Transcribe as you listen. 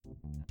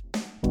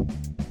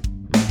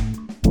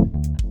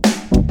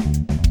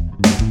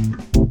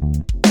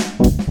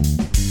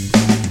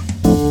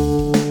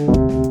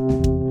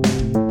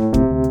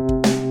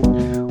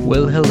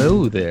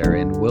hello there,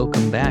 and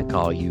welcome back,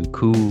 all you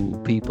cool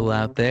people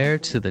out there,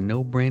 to the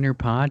No Brainer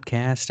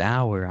Podcast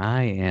Hour.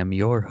 I am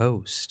your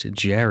host,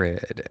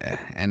 Jared,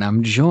 and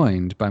I'm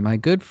joined by my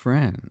good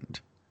friend,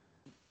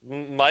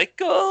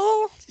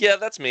 Michael? Yeah,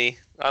 that's me.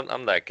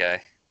 I'm that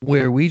guy.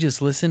 where we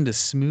just listen to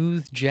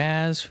smooth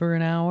jazz for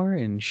an hour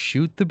and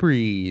shoot the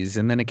breeze,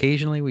 and then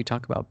occasionally we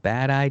talk about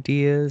bad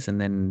ideas, and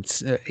then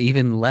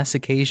even less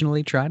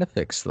occasionally try to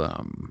fix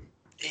them.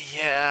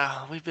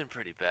 Yeah, we've been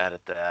pretty bad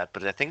at that,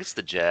 but I think it's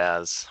the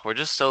jazz. We're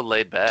just so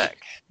laid back.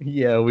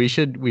 Yeah, we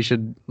should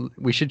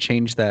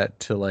change that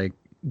to like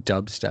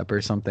dubstep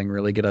or something.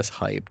 Really get us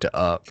hyped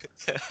up.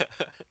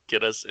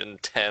 Get us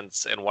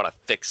intense and want to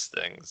fix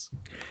things.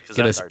 'Cause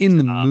Get that's us our in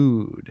the job.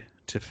 mood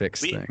to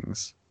fix We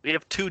things. we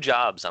have two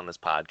jobs on this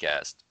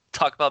podcast.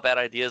 Talk about bad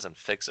ideas and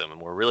fix them, and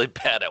we're really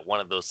bad at one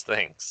of those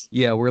things.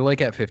 Yeah, we're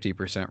like at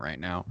 50% right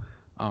now.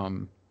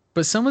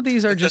 But some of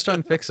these are just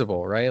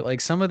unfixable, right? Like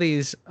some of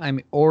these,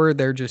 or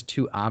they're just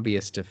too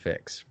obvious to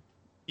fix.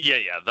 Yeah.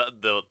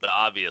 The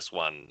obvious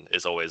one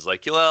is always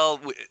like,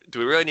 well, do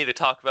we really need to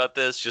talk about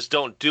this? Just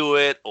don't do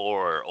it,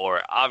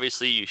 or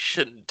obviously you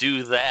shouldn't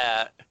do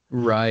that.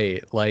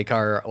 Right. Like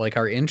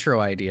our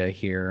intro idea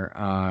here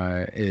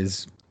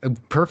is a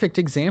perfect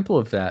example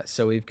of that.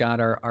 So we've got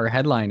our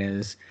headline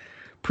is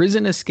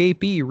Prison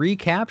Escapee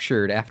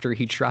Recaptured After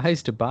He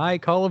Tries to Buy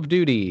Call of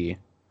Duty.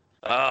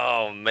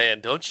 Oh man,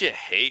 don't you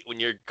hate when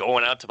you're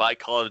going out to buy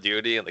Call of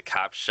Duty and the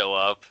cops show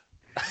up?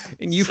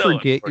 And you So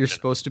forget you're unfortunate.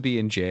 supposed to be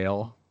in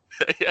jail.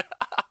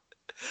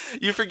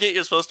 You forget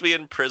you're supposed to be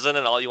in prison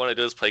and all you want to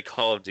do is play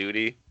Call of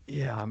Duty.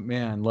 Yeah,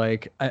 man.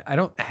 Like, I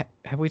don't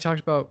have we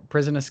talked about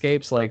prison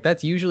escapes? Like,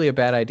 that's usually a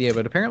bad idea,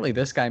 but apparently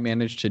this guy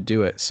managed to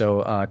do it.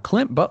 So,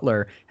 Clint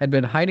Butler had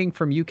been hiding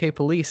from UK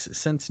police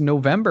since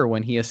November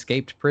when he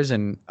escaped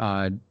prison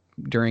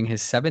during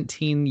his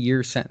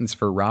 17-year sentence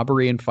for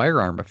robbery and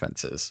firearm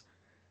offenses.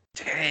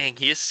 Dang,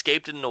 he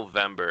escaped in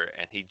November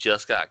and he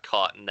just got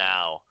caught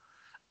now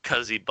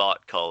because he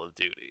bought Call of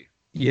Duty.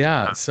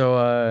 Yeah,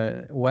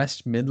 so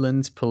West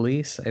Midlands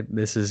Police,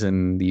 this is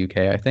in the UK,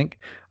 I think,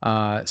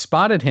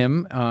 spotted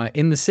him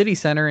in the city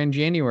center in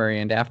January,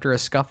 and after a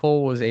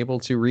scuffle was able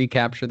to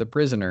recapture the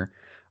prisoner.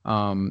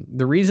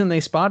 The reason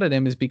they spotted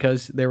him is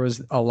because there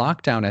was a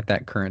lockdown at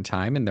that current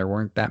time, and there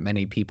weren't that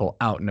many people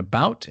out and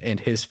about, and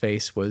his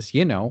face was,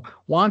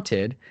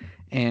 wanted.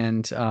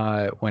 And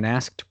when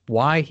asked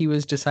why he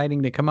was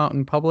deciding to come out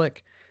in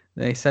public,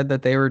 they said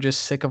that they were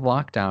just sick of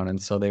lockdown, and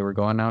so they were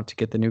going out to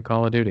get the new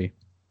Call of Duty.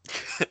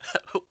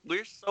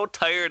 We're so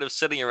tired of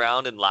sitting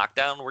around in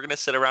lockdown. We're gonna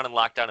sit around in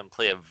lockdown and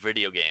play a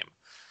video game.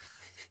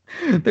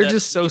 They're That's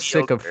just so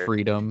sick of mediocre.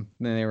 freedom.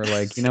 And they were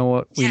like, you know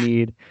what we Yeah.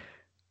 need?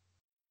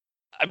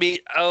 I mean,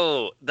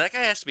 that guy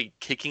has to be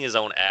kicking his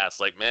own ass.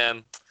 Like,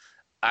 man,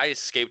 I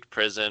escaped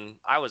prison.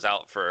 I was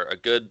out for a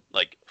good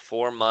like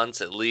 4 months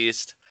at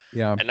least,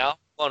 Yeah. and now I'm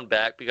going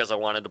back because I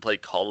wanted to play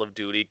Call of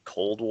Duty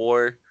Cold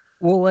War.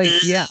 Well, like,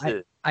 yeah,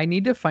 Ugh. I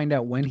need to find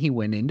out when he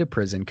went into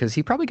prison because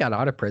he probably got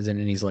out of prison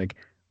and he's like,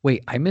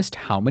 wait, I missed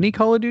how many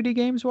Call of Duty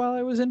games while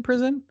I was in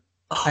prison?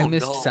 I Oh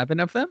missed no. 7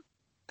 of them?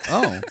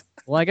 Oh,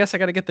 well, I guess I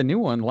got to get the new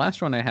one. The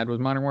last one I had was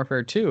Modern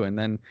Warfare 2, and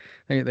then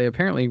they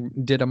apparently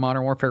did a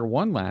Modern Warfare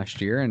 1 last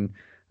year, and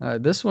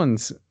this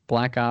one's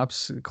Black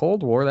Ops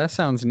Cold War. That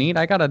sounds neat.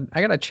 I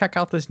gotta check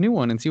out this new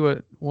one and see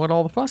what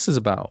all the fuss is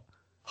about.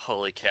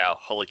 Holy cow.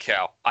 Holy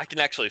cow. I can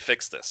actually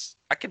fix this.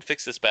 I can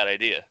fix this bad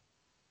idea.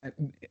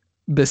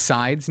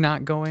 Besides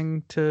not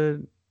going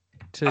to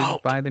Oh,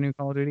 buy the new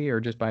Call of Duty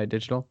or just buy it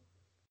digital.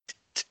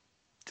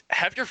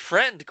 have your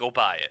friend go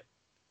buy it.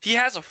 He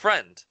has a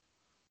friend.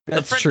 The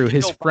That's friend true. can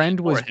His go buy friend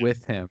it for was him.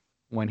 with him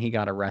when he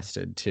got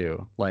arrested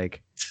too.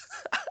 Like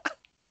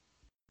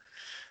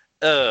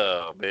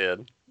Oh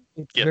man.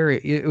 it's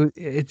Yep.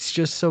 it's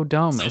just so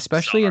dumb, So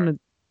especially bizarre.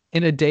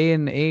 in a day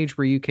and age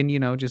where you can,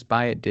 just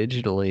buy it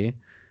digitally.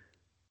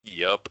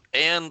 Yep.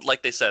 And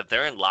like they said,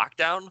 they're in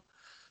lockdown.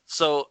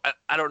 So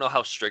I don't know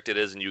how strict it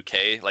is in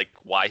UK, like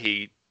why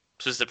he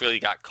specifically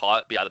got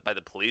caught by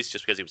the police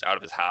just because he was out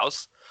of his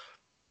house.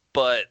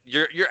 But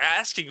you're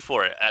asking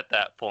for it at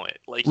that point.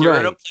 Like you're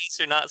in a Right. place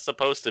you're not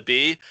supposed to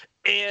be,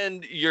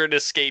 and you're an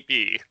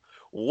escapee.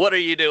 What are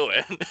you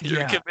doing?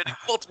 You're Yeah. committing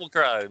multiple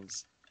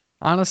crimes.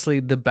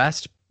 Honestly, the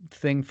best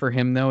thing for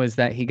him though is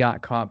that he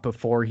got caught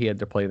before he had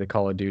to play the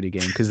Call of Duty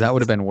game because that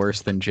would have been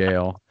worse than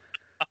jail.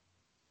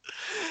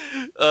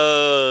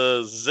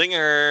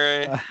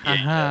 Zinger. Yeah.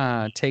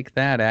 Haha, take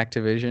that,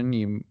 Activision,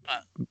 you Uh,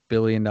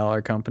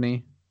 billion-dollar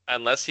company.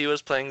 Unless he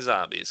was playing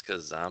zombies,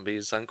 because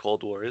zombies on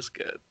Cold War is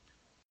good.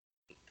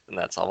 And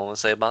that's all I'm gonna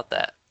say about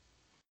that.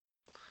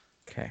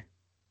 Okay.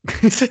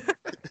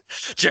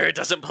 Jared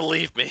doesn't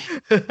believe me.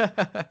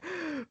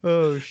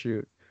 Oh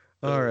shoot.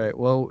 All right.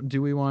 Well,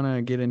 do we want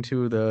to get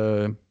into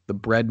the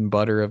bread and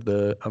butter of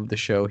the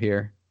show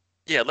here?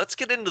 Yeah, let's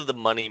get into the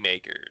money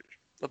maker.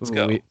 Let's Ooh,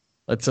 go.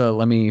 let's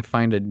let me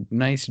find a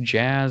nice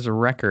jazz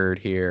record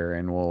here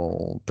and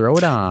we'll throw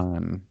it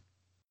on.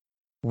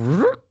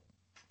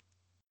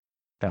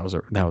 That was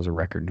a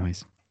record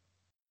noise.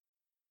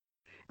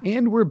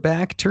 And we're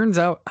back. Turns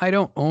out I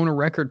don't own a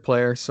record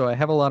player, so I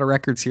have a lot of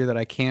records here that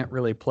I can't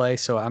really play.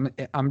 So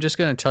I'm just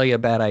gonna tell you a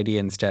bad idea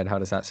instead. How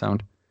does that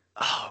sound?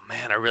 Oh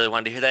man, I really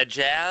wanted to hear that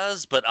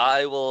jazz, but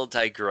I will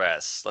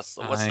digress. What's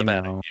I the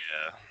bad know.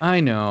 idea? I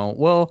know.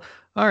 Well,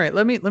 all right,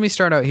 let me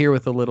start out here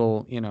with a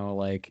little,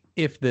 like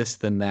if this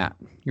then that.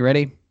 You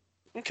ready?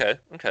 Okay,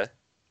 okay.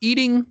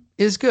 Eating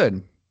is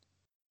good.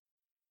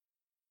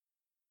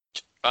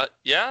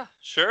 Yeah,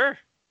 sure.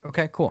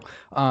 Okay, cool.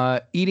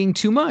 Eating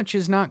too much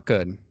is not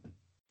good.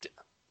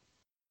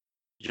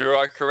 You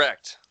are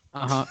correct.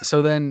 Uh-huh.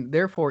 So then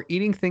therefore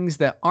eating things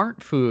that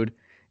aren't food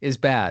is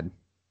bad.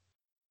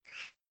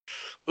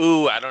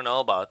 Ooh, I don't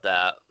know about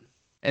that.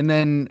 And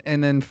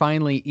then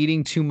finally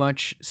eating too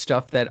much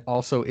stuff that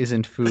also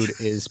isn't food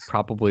is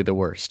probably the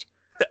worst.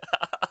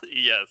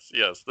 Yes,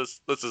 yes,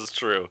 this is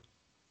true.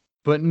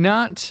 But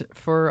not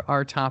for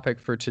our topic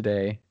for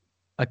today.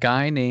 A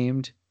guy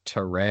named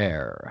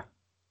Terrer.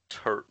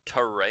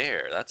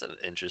 Terraire, that's an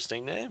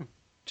interesting name.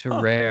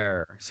 Huh.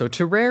 Terrer. So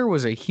Terrer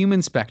was a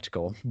human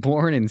spectacle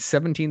born in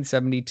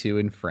 1772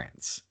 in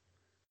France.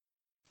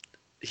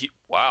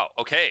 Wow.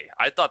 Okay,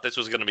 I thought this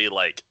was gonna be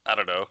like I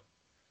don't know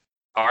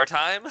our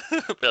time,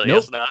 but I Nope.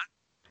 guess not.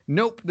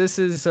 Nope. This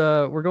is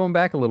we're going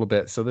back a little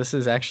bit. So this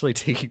is actually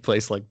taking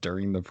place like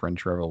during the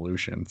French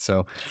Revolution.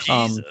 So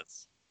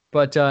Jesus.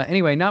 but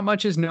anyway, not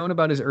much is known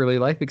about his early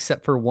life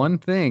except for one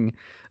thing.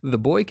 The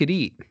boy could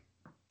eat.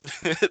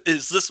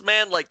 Is this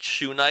man like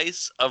shoe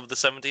nice of the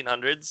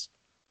 1700s?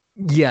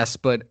 Yes,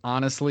 but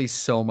honestly,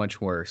 so much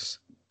worse.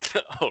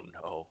 Oh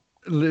no.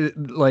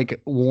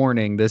 Like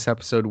warning, this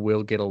episode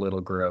will get a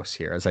little gross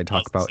here as I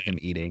talk Let's about see. him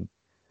eating.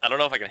 I don't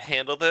know if I can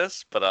handle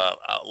this, but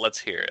let's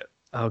hear it.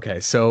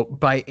 Okay, so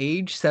by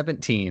age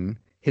 17,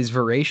 his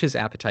voracious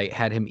appetite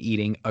had him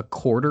eating a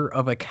quarter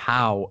of a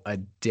cow a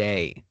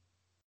day.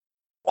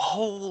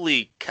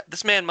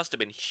 This man must have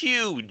been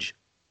huge.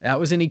 That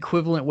was an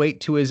equivalent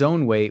weight to his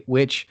own weight,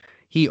 which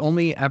he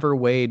only ever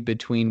weighed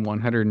between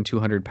 100 and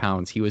 200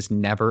 pounds. He was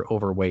never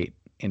overweight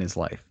in his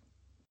life.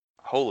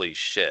 Holy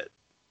shit.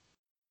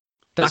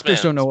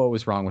 Doctors don't know what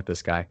was wrong with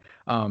this guy.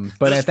 But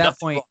There's at that nothing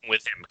point, wrong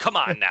with him. Come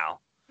on now.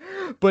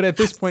 but at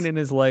this point in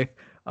his life,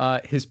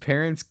 his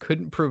parents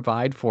couldn't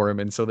provide for him,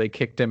 and so they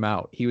kicked him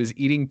out. He was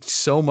eating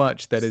so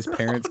much that his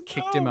parents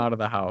kicked him No. out of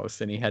the house,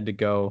 and he had to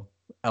go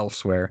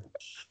elsewhere.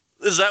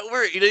 Is that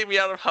where eating me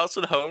out of house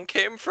and home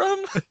came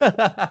from?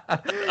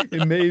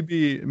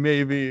 Maybe.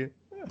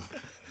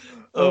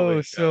 Oh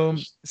my So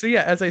gosh. so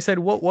yeah, as I said,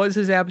 what was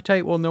his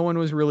appetite? Well, no one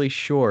was really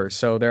sure.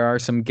 So there are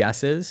some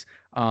guesses.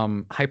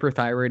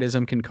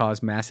 Hyperthyroidism can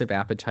cause massive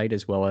appetite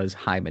as well as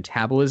high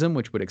metabolism,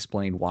 which would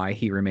explain why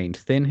he remained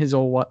thin his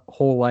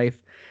whole life.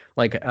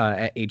 Like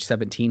at age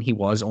 17, he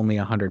was only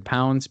 100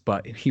 pounds,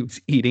 but he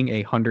was eating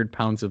 100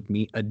 pounds of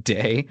meat a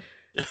day.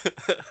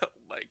 Oh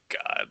my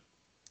god.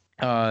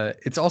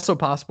 It's also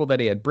possible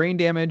that he had brain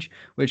damage,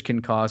 which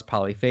can cause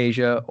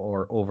polyphagia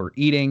or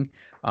overeating.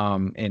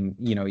 And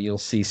you'll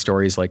see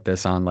stories like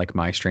this on like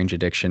My Strange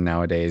Addiction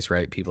nowadays,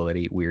 right? People that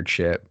eat weird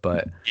shit,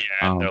 but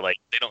Yeah, and they're like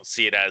they don't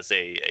see it as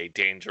a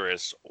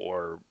dangerous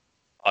or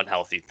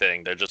unhealthy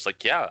thing. They're just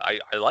like, yeah,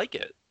 I like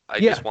it. I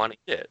Yeah. just want to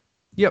eat it.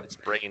 Yep. It's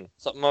brain.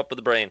 Something up with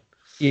the brain.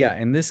 Yeah,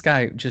 and this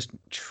guy just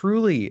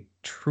truly,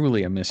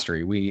 truly a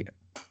mystery. We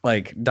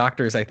like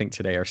doctors, I think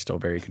today are still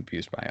very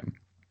confused by him.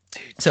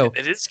 Dude, So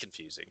it is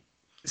confusing.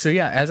 So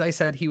yeah, as I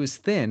said, he was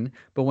thin,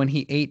 but when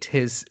he ate,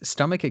 his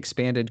stomach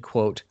expanded,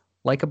 quote,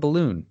 like a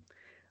balloon.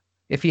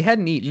 If he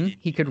hadn't eaten,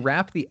 he could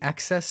wrap the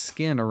excess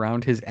skin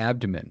around his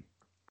abdomen.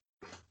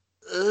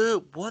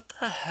 What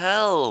the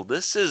hell?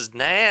 This is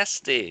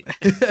nasty.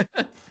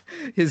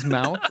 His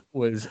mouth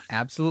was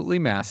absolutely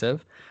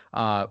massive,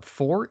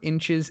 4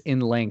 inches in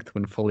length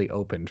when fully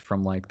opened,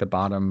 from like the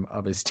bottom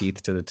of his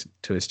teeth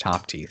to his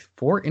top teeth.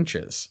 4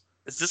 inches.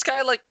 Is this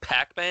guy like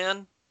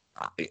Pac-Man?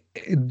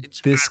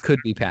 This could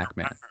be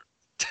Pac-Man.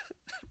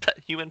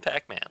 Human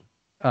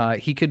Pac-Man.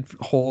 He could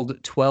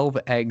hold 12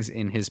 eggs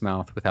in his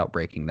mouth without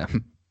breaking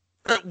them.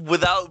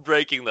 Without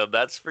breaking them.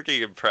 That's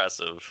freaking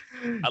impressive.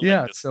 I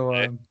Yeah, like this so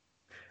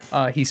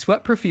guy. he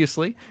sweat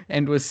profusely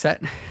and was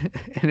set,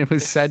 and it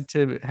was said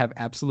to have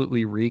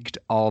absolutely reeked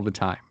all the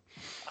time.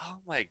 Oh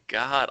my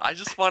god! I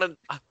just wanted.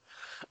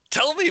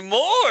 Tell me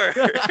more.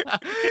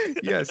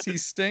 Yes, he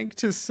stank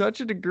to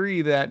such a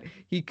degree that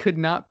he could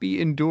not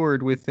be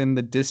endured within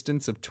the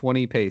distance of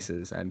 20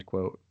 paces. End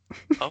quote.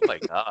 Oh my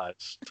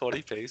gosh!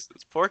 20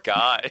 paces. Poor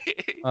guy.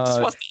 He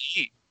just wants to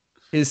eat.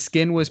 His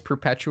skin was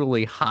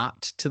perpetually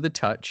hot to the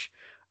touch,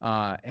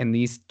 and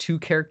these two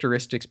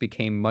characteristics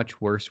became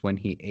much worse when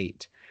he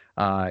ate.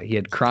 He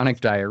had chronic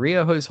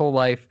diarrhea his whole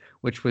life,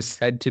 which was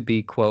said to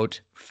be,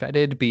 quote,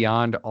 fetid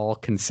beyond all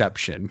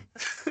conception.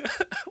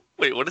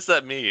 Wait, what does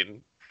that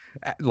mean?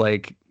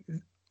 Like,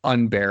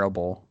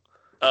 unbearable.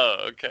 Oh,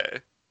 okay.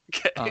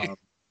 Okay.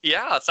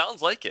 Yeah, it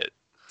sounds like it.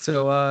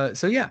 So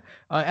yeah.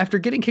 After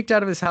getting kicked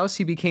out of his house,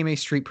 he became a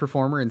street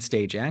performer and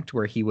stage act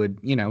where he would,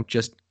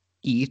 just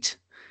eat,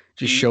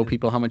 just show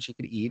people how much he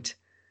could eat.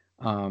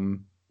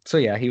 So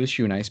yeah, he was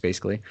shoe nice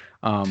basically.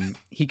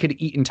 He could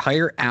eat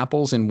entire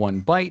apples in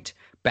one bite,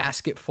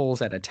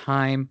 basketfuls at a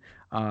time.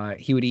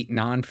 He would eat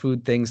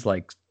non-food things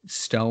like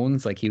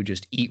stones, like he would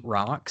just eat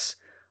rocks.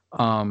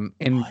 And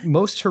What?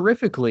 most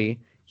horrifically,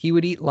 he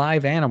would eat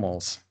live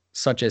animals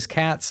such as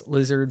cats,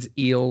 lizards,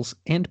 eels,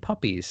 and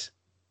puppies.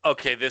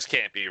 Okay, this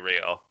can't be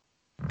real.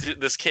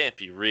 This can't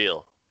be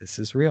real. This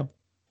is real.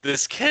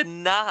 This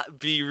cannot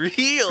be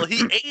real.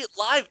 He ate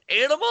live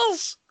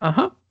animals?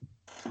 Uh-huh.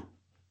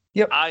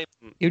 Yep. I'm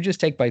You just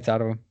take bites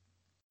out of them.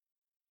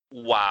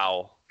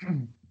 wow.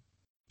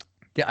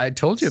 Yeah, I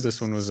told you this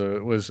one was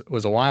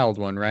a wild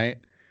one, right?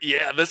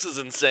 Yeah, this is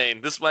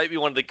insane. This might be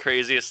one of the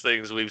craziest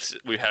things we've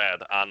had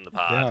on the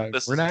pod. Yeah,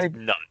 This we're is not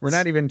nuts. we're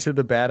not even to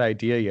the bad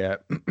idea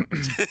yet.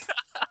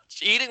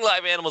 Eating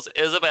live animals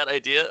is a bad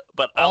idea,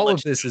 but All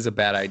of this is a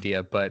bad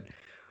idea, but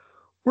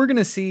we're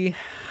gonna see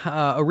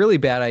a really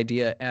bad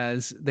idea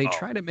as they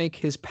try to make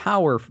his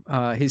power,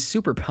 his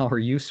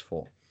superpower,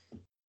 useful.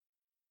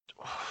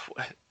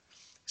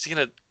 Is he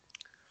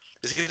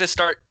gonna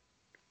start?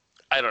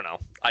 I don't know.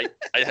 I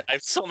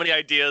have so many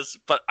ideas,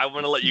 but I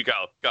want to let you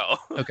go. Go.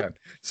 Okay.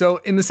 So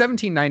in the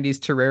 1790s,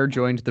 Terrer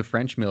joined the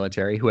French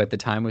military, who at the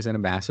time was in a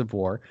massive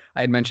war.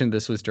 I had mentioned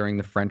this was during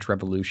the French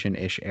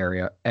Revolution-ish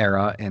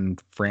era,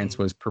 and France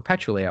was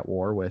perpetually at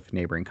war with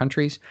neighboring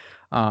countries.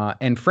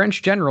 And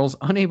French generals,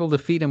 unable to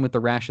feed him with the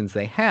rations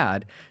they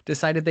had,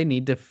 decided they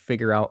need to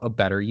figure out a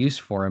better use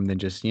for him than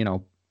just,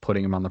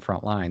 putting him on the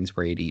front lines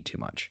where he'd eat too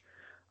much.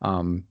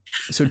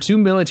 So two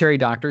military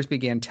doctors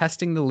began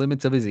testing the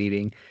limits of his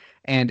eating,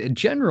 and a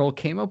general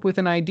came up with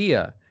an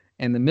idea,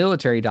 and the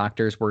military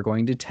doctors were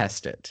going to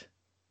test it.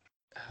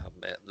 Oh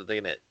man,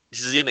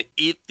 he's gonna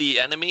eat the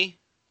enemy,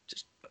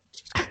 just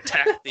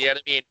attack the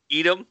enemy and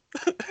eat him.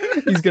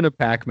 He's gonna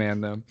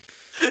Pac-Man them.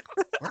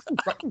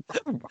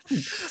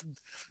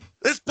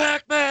 It's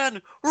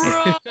Pac-Man!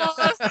 Run!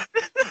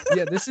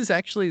 Yeah, this is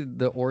actually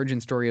the origin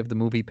story of the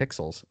movie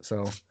Pixels.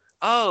 So.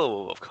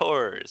 Oh, of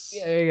course.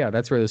 Yeah.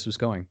 That's where this was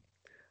going.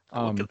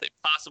 What could they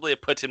possibly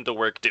have put him to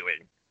work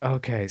doing?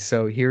 Okay,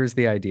 so here's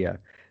the idea.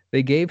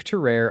 They gave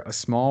Terrer a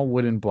small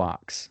wooden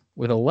box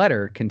with a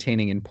letter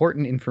containing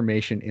important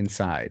information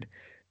inside.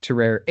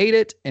 Terrer ate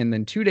it, and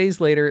then 2 days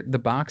later, the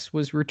box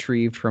was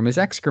retrieved from his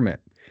excrement.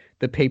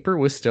 The paper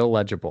was still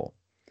legible.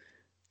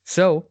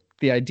 So,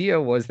 the idea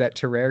was that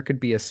Terrer could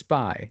be a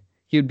spy.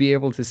 He would be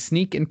able to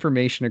sneak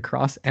information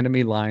across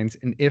enemy lines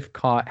and, if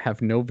caught,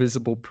 have no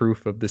visible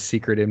proof of the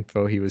secret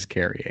info he was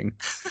carrying.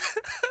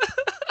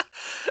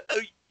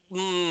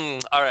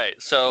 All right,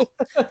 so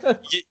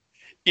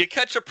you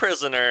catch a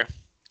prisoner,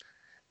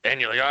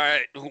 and you're like, all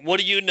right, what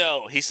do you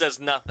know? He says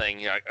nothing.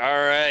 You're like,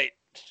 all right.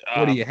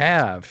 What do you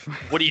have?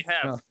 What do you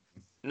have?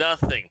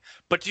 Nothing.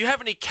 But do you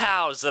have any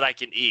cows that I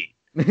can eat?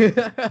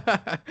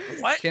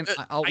 What?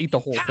 I'll eat the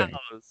whole thing.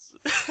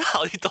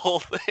 I'll eat the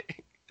whole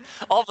thing.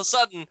 All of a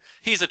sudden,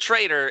 he's a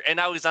traitor, and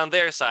now he's on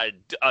their side,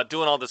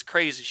 doing all this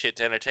crazy shit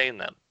to entertain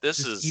them.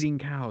 This is eating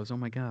cows. Oh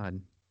my god,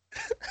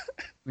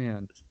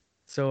 man.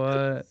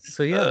 So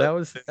yeah, that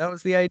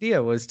was the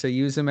idea, was to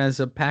use him as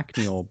a pack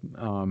mule,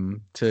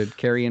 to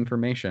carry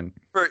information.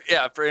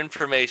 For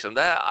information.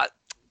 That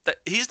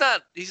he's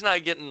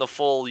not getting the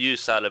full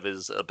use out of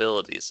his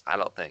abilities, I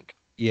don't think.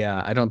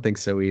 Yeah, I don't think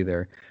so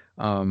either.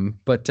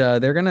 But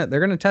they're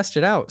gonna test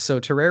it out. So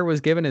Terrer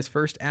was given his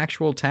first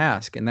actual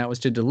task, and that was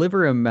to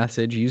deliver a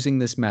message using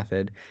this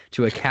method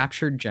to a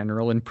captured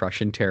general in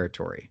Prussian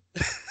territory.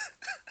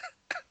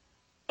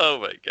 Oh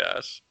my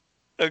gosh.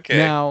 Okay.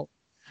 Now,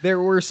 there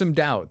were some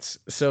doubts.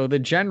 So the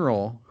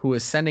general who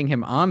was sending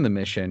him on the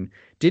mission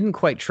didn't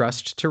quite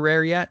trust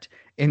Terrer yet,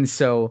 and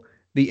so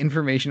the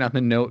information on the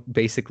note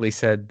basically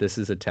said this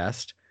is a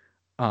test.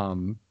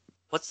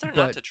 What's there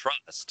not to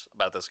trust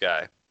about this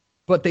guy?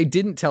 But they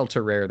didn't tell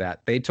Terrer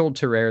that. They told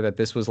Terrer that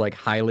this was like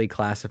highly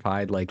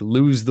classified, like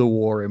lose the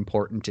war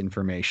important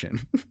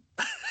information.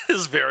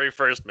 His very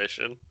first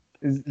mission.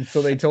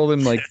 So they told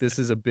him like this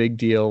is a big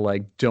deal,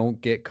 like don't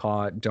get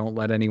caught, don't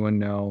let anyone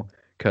know,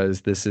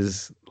 because this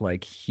is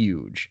like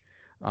huge.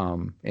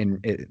 And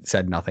it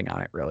said nothing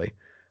on it really.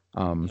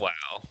 Wow.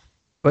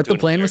 But the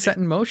plan was set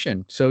in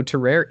motion. So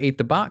Terrer ate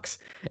the box,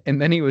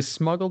 and then he was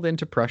smuggled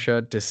into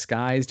Prussia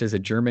disguised as a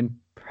German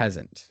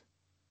peasant.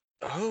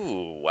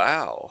 Oh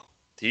wow.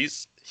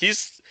 He's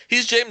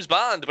James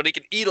Bond, but he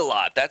can eat a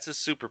lot. That's his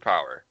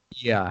superpower.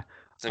 Yeah.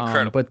 It's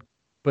incredible.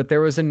 But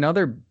there was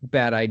another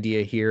bad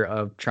idea here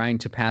of trying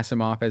to pass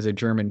him off as a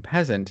German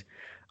peasant,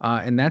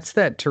 and that's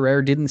that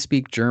Terrer didn't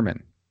speak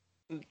German.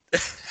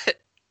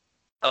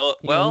 Oh,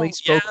 he only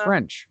spoke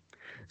French.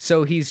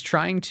 So he's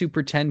trying to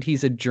pretend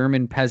he's a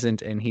German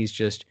peasant, and he's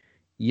just,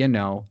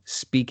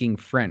 speaking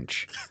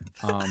French.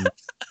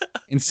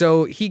 And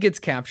so he gets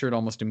captured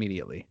almost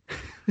immediately.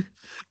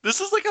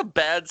 This is like a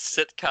bad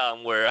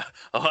sitcom where,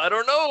 I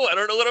don't know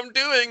what I'm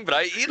doing, but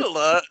I eat a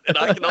lot, and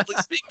I can only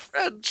speak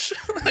French.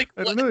 I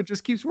don't know, it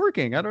just keeps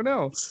working. I don't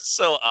know.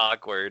 So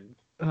awkward.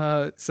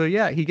 So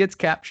yeah, he gets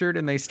captured,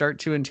 and they start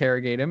to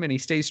interrogate him, and he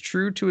stays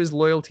true to his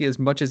loyalty as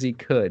much as he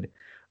could,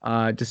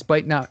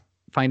 despite not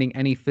finding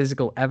any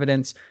physical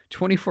evidence.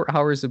 24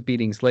 hours of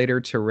beatings later,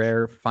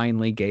 Terrer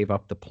finally gave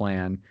up the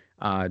plan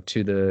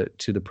to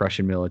the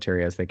Prussian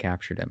military as they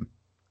captured him.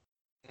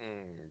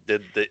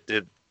 Did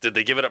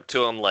they give it up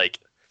to him like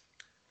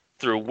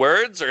through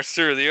words or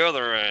through the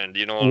other end?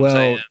 You know what Well,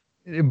 I'm saying?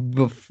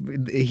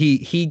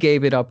 he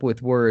gave it up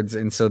with words,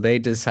 and so they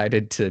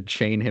decided to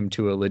chain him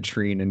to a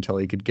latrine until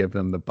he could give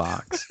them the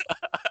box.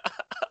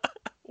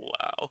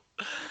 Wow.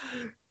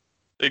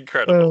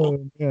 Incredible. Oh,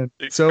 man.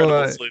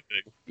 Incredible So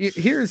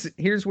sleeping.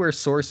 here's where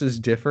sources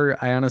differ.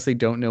 I honestly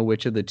don't know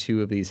which of the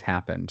two of these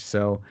happened.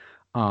 So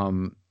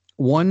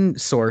one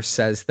source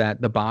says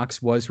that the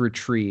box was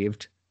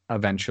retrieved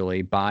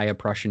eventually by a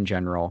Prussian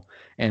general,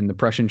 and the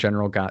Prussian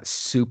general got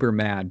super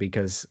mad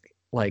because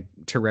like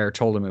Terrer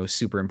told him it was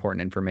super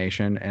important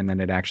information, and then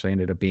it actually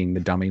ended up being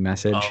the dummy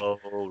message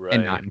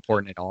and not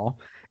important at all.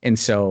 And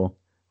so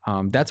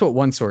that's what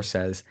one source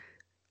says.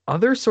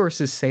 Other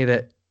sources say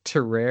that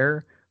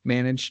Terrer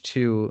managed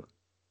to,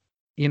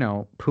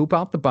 poop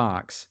out the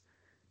box,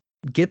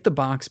 get the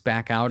box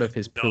back out of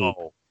his poop.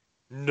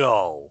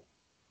 No.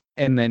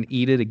 And then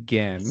eat it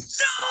again.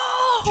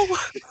 No!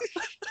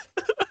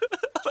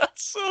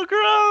 That's so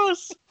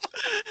gross.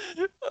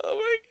 Oh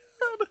my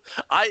god.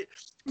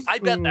 I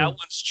bet that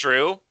one's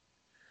true.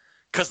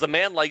 Because the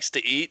man likes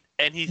to eat,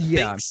 and he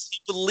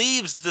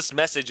believes this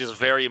message is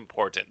very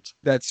important.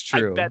 That's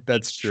true.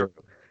 That's true.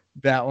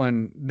 That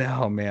one,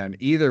 oh man.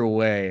 Either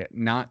way,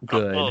 not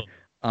good.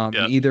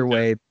 Either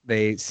way,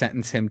 they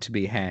sentence him to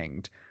be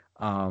hanged.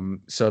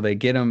 So they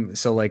get him.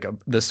 So like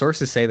the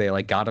sources say they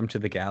like got him to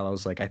the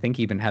gallows. Like I think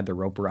he even had the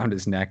rope around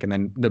his neck, and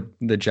then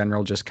the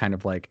general just kind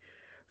of like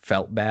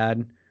felt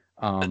bad.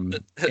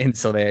 And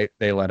so they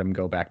let him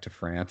go back to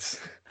France.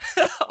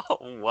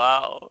 Oh,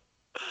 wow.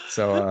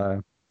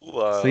 So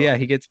yeah,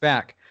 he gets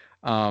back.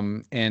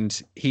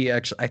 And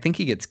I think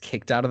he gets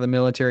kicked out of the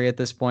military at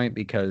this point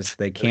because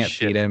they can't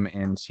feed him,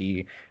 and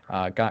he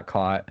got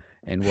caught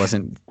and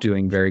wasn't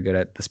doing very good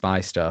at the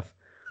spy stuff.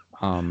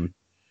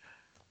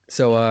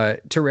 So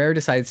Terrer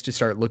decides to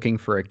start looking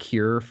for a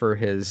cure for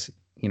his,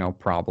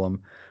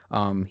 problem.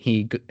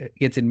 He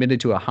gets admitted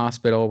to a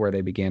hospital where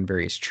they began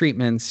various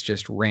treatments,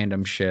 just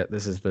random shit.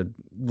 This is the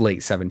late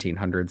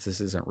 1700s.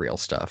 This isn't real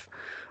stuff.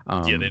 They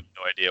have no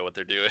idea what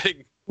they're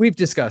doing. We've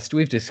discussed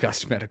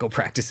medical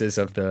practices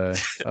of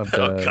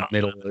the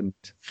middle and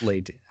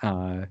late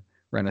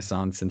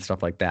Renaissance and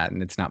stuff like that,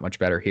 and it's not much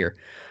better here.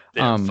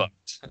 They're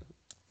fucked.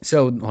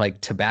 So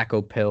like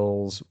tobacco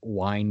pills,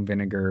 wine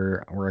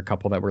vinegar were a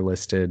couple that were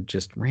listed,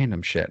 just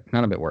random shit.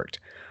 None of it worked.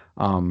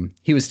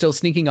 He was still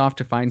sneaking off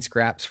to find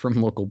scraps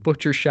from local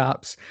butcher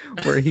shops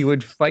where he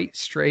would fight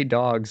stray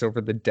dogs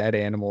over the dead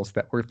animals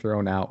that were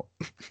thrown out.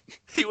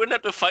 He wouldn't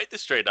have to fight the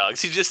stray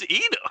dogs. He'd just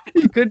eat them.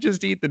 He could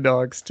just eat the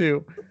dogs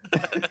too.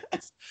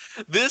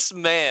 This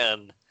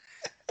man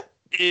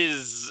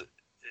he's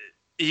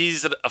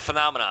a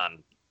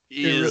phenomenon.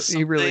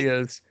 He really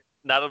is.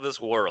 Not of this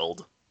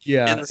world.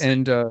 Yeah,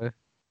 and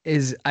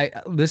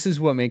this is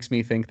what makes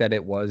me think that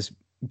it was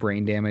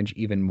brain damage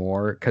even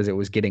more, because it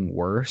was getting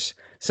worse.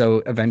 So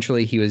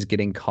eventually he was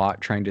getting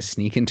caught trying to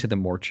sneak into the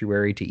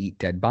mortuary to eat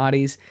dead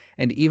bodies,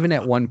 and even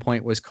at one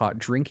point was caught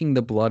drinking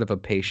the blood of a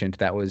patient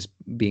that was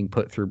being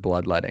put through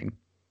bloodletting.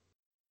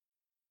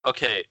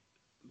 Okay,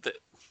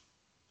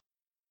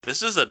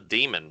 this is a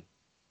demon.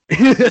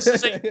 This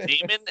is a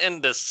demon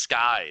in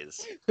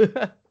disguise.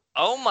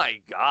 Oh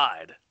my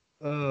god.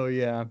 Oh,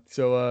 yeah.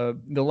 So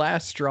the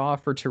last straw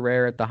for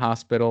Terrer at the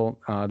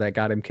hospital that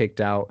got him kicked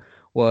out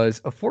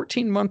was a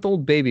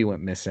 14-month-old baby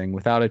went missing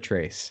without a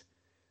trace.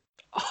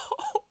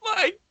 Oh,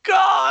 my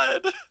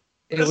God.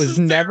 It was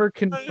never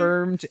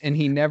confirmed, and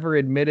he never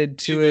admitted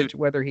to it,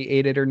 whether he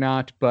ate it or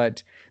not.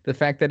 But the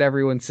fact that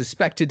everyone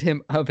suspected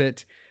him of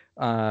it,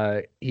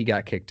 he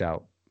got kicked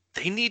out.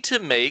 They need to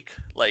make,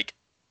 like,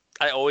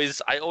 I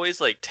always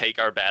like take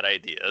our bad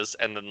ideas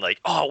and then like,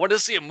 oh, I want to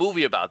see a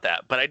movie about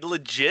that. But I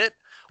legit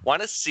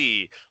want to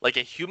see like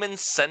a human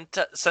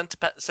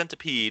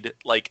centipede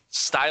like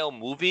style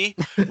movie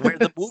where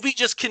the movie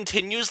just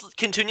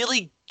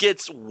continually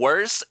gets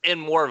worse and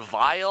more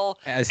vile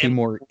as he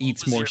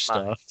eats more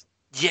stuff. Mind.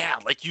 Yeah,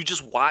 like you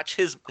just watch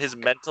his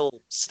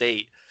mental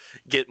state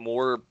get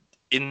more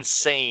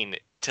insane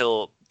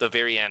till the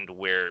very end,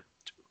 where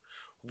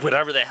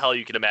whatever the hell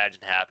you can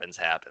imagine happens.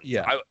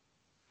 Yeah.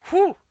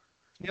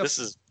 Yep. This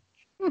is.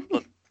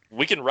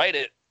 We can write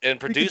it and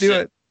produce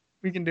it.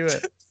 We can do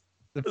it.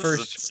 The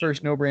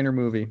first no-brainer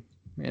movie,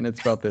 and it's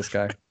about this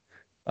guy.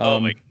 Oh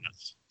my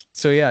goodness.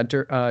 So yeah,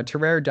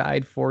 Terrer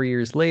died 4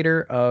 years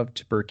later of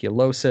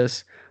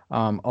tuberculosis.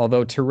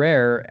 Although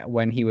Terrer,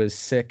 when he was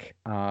sick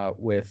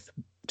with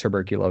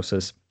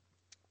tuberculosis,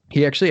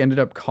 he actually ended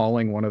up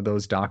calling one of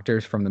those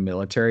doctors from the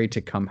military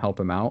to come help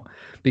him out,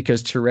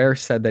 because Terrer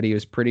said that he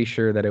was pretty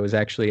sure that it was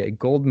actually a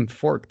golden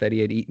fork that he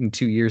had eaten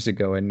 2 years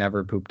ago and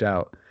never pooped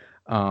out.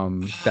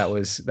 That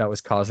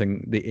was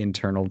causing the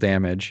internal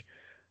damage.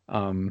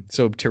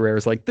 So Terrer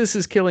is like, this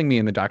is killing me.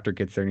 And the doctor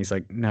gets there and he's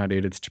like, no,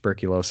 dude, it's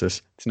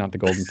tuberculosis. It's not the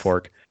golden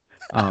fork.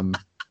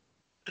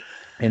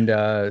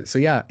 And so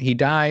yeah, he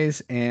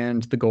dies,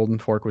 and the golden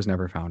fork was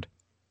never found.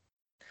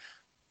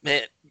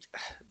 Man,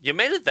 you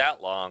made it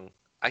that long.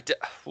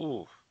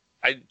 Ooh,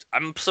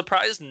 I'm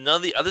surprised none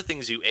of the other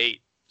things you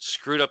ate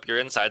screwed up your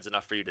insides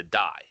enough for you to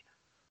die.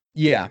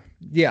 Yeah,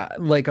 yeah,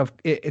 like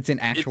it's an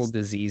actual It's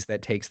disease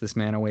that takes this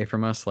man away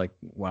from us. Like,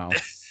 wow.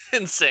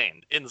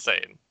 insane.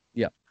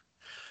 Yeah.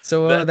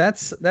 So That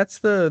that's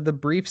the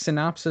brief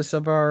synopsis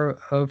of our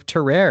of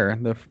Terrer,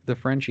 the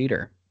French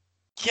eater.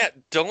 Yeah,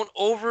 don't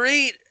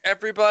overeat,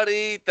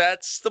 everybody.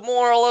 That's the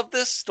moral of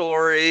this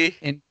story.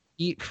 And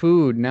eat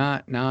food,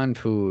 not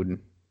non-food.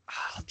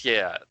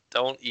 Yeah,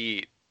 don't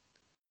eat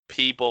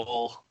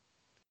people.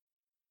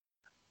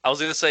 I was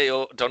gonna say,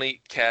 oh, don't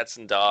eat cats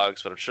and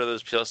dogs, but I'm sure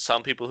there's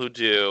some people who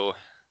do.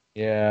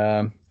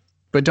 Yeah,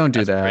 but don't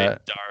do That's pretty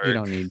that. You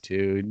dark. don't need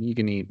to. You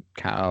can eat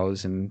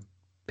cows and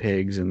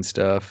pigs and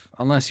stuff.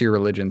 Unless your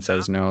religion Not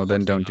says no, whole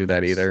then don't do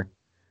that cows. either.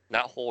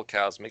 Not whole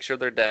cows. Make sure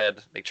they're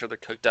dead. Make sure they're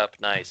cooked up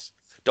nice.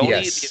 Don't eat the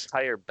Yes.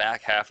 entire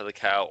back half of the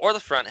cow or the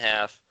front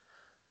half.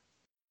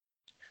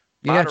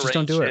 Yeah, just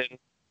don't do it. Moderation.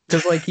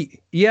 Because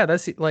like yeah,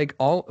 that's like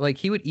all like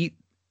he would eat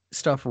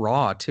stuff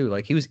raw too.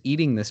 Like he was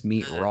eating this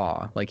meat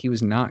raw. Like he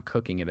was not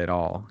cooking it at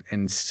all,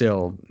 and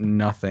still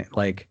nothing.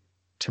 Like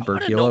I want to know.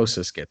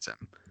 tuberculosis gets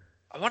him.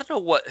 I want to know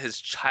what his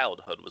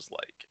childhood was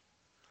like.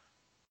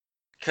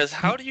 Because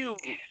how do you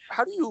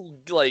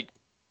like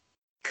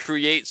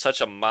create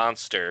such a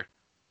monster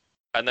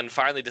and then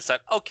finally decide,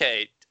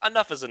 okay,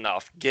 enough is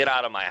enough. Get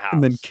out of my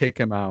And then house. kick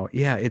him out.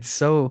 Yeah, it's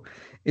so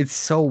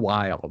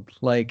wild.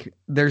 Like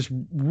there's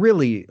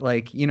really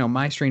like,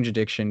 My Strange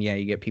Addiction, yeah,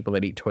 you get people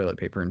that eat toilet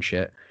paper and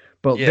shit.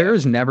 But Yeah.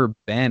 there's never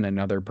been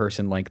another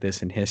person like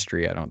this in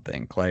history, I don't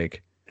think.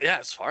 Like Yeah,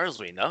 as far as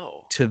we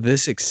know. to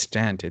this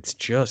extent, it's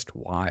just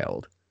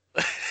wild.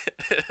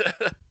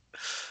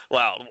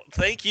 Wow.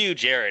 Thank you,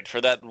 Jared,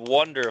 for that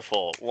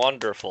wonderful,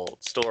 wonderful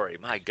story.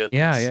 My Yeah,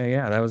 goodness. yeah,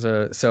 yeah. That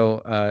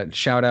was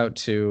shout out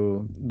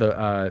to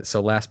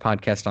the last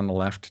podcast on the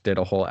left did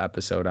a whole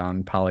episode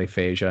on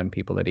polyphagia and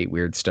people that eat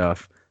weird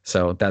stuff.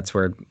 So that's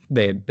where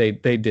they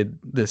did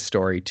this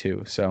story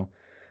too. So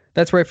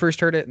that's where I first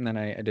heard it, and then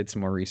I did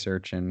some more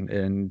research,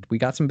 and we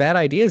got some bad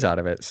ideas out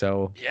of it.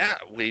 So Yeah,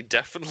 we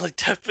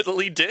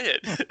definitely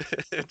did.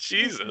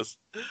 Jesus.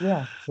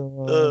 yeah. So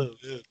Oh,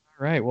 man.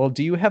 all right. Well,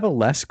 do you have a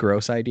less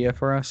gross idea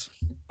for us?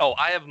 Oh,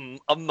 I have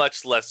a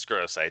much less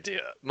gross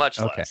idea. Much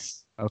Okay.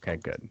 less. Okay.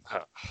 Good.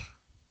 Huh.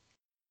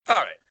 All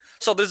right.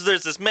 So there's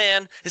this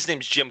man. His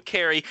name's Jim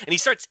Carrey, and he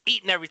starts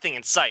eating everything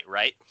in sight.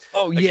 Right?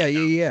 Oh yeah,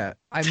 Again, yeah, yeah.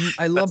 I that's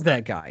love not.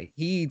 that guy.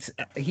 He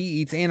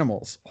eats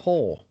animals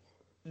whole.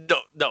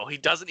 No, he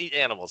doesn't eat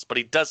animals, but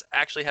he does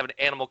actually have an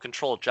animal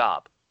control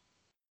job.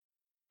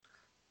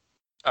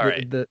 All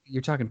right. The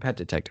you're talking Pet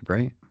Detective,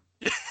 right?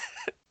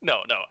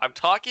 No, I'm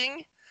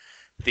talking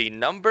the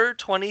number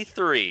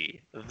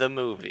 23, the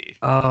movie.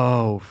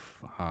 Oh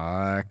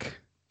fuck.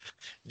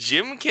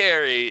 Jim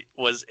Carrey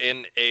was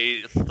in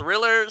a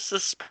thriller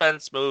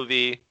suspense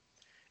movie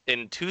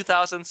in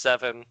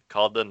 2007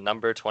 called The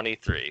Number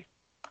 23.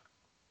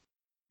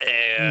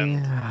 And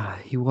Yeah,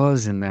 he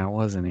was in that,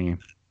 wasn't he?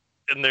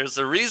 there's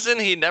a reason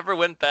he never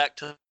went back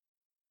to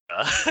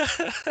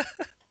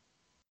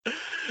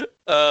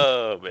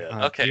Oh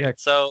man. Okay. Yeah.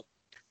 So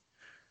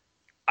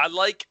I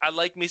like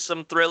me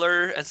some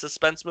thriller and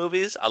suspense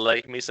movies. I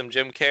like me some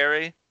Jim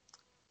Carrey.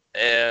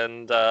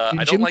 And I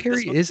don't Jim like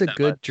this Carrey movie is a that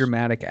good much.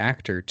 dramatic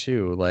actor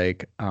too.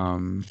 Like,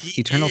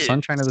 He Eternal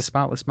Sunshine of the is.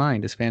 Spotless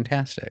Mind is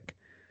fantastic.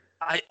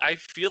 I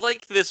feel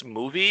like this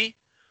movie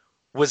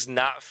was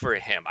not for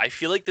him. I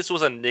feel like this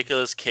was a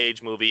Nicolas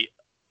Cage movie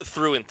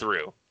through and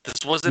through.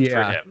 This wasn't for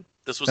Yeah, him.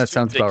 This was that too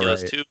sounds about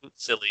ridiculous, right. too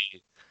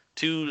silly,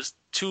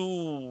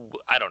 too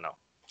I don't know.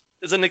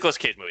 It's a Nicolas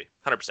Cage movie,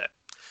 100%.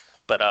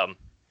 But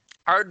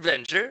our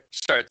adventure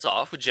starts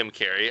off with Jim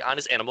Carrey on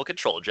his animal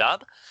control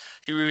job.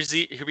 He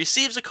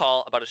receives a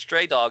call about a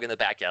stray dog in the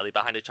back alley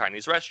behind a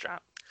Chinese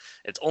restaurant.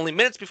 It's only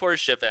minutes before his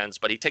shift ends,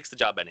 but he takes the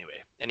job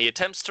anyway. And he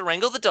attempts to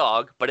wrangle the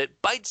dog, but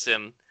it bites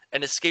him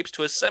and escapes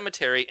to a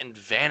cemetery and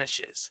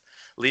vanishes,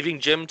 leaving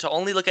Jim to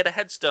only look at a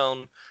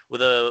headstone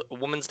with a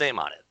woman's name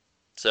on it.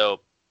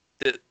 So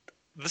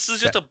this is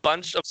just That a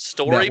bunch of that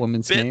story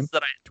woman's bits name,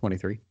 that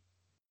 23.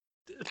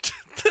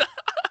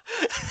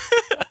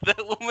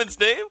 that woman's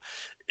name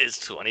is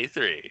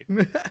 23.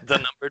 The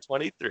number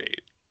 23.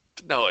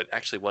 No, it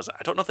actually wasn't.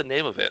 I don't know the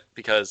name of it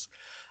because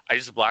I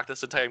just blocked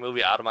this entire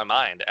movie out of my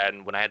mind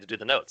and when I had to do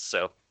the notes.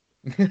 So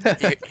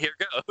here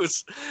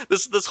goes.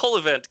 This whole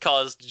event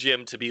caused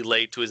Jim to be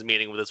late to his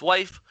meeting with his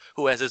wife,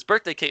 who has his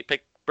birthday cake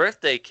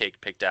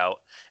picked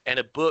out, and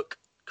a book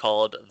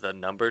called The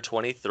Number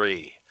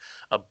 23,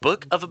 a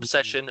book of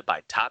obsession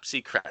by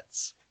Topsy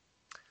Kretz.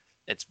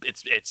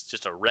 It's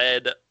just a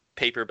red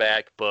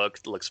paperback book.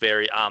 It looks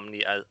very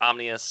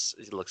ominous.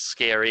 It looks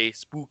scary,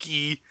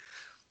 spooky.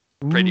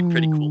 Pretty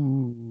cool.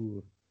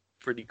 Ooh.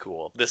 Pretty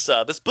cool. This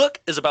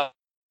book is about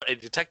a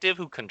detective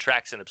who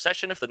contracts an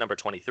obsession with the number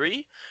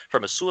 23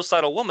 from a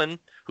suicidal woman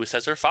who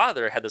says her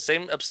father had the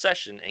same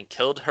obsession and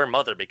killed her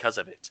mother because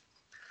of it.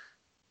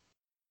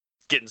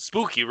 Getting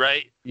spooky,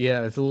 right?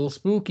 Yeah, it's a little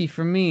spooky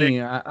for me.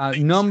 Things are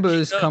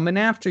Numbers heating up. coming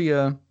after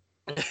you.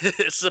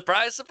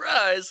 Surprise,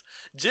 surprise.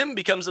 Jim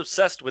becomes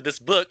obsessed with this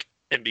book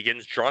and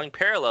begins drawing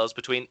parallels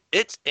between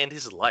it and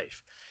his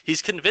life.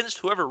 He's convinced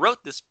whoever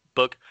wrote this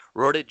book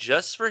wrote it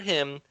just for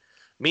him.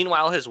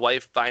 Meanwhile, his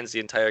wife finds the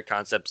entire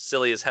concept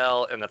silly as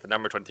hell and that the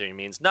number 23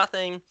 means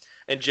nothing.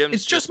 And Jim's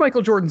It's just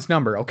Michael Jordan's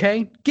number,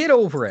 okay? Get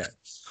over it.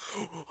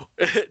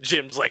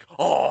 Jim's like,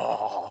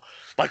 oh,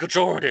 Michael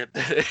Jordan.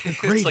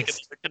 It's like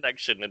a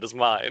connection in his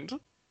mind.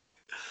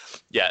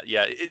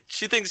 Yeah.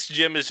 She thinks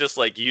Jim is just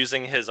like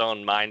using his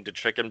own mind to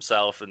trick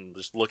himself and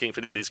just looking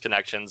for these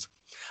connections.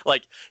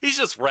 Like he's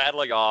just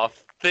rattling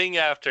off thing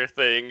after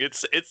thing.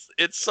 It's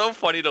so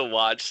funny to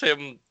watch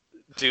him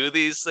do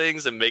these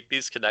things and make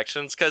these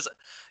connections because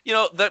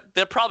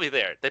they're probably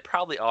there. They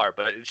probably are,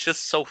 but it's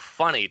just so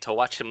funny to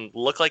watch him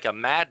look like a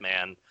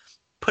madman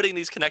putting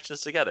these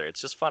connections together.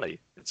 It's just funny.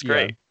 It's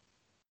great. Yeah.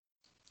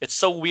 It's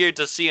so weird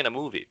to see in a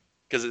movie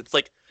because it's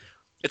like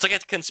a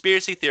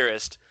conspiracy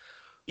theorist.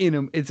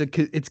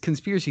 It's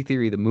conspiracy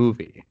theory, the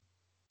movie.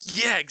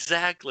 Yeah,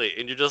 exactly.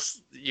 And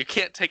you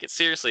can't take it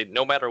seriously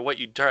no matter what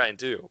you try and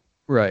do.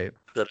 Right.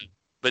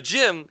 But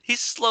Jim, he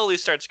slowly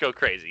starts to go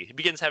crazy. He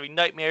begins having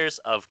nightmares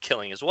of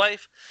killing his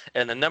wife,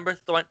 and the number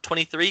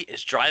 23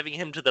 is driving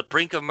him to the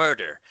brink of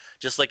murder,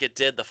 just like it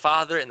did the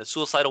father and the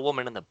suicidal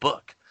woman in the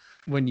book.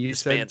 When you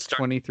said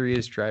 23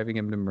 is driving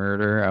him to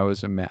murder,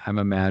 I'm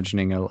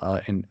imagining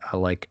a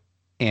like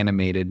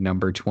animated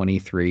number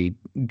 23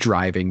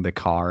 driving the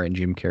car and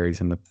Jim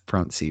Carrey's in the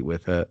front seat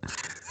with it.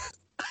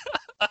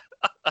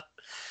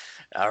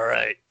 All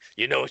right.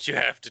 You know what you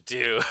have to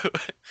do.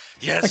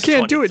 Yes, I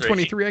can't 23. Do it,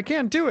 23. I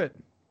can't do it.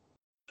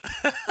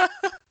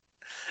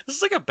 This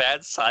is like a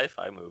bad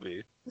sci-fi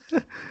movie.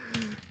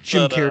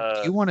 Jim Carrey,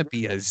 do you want to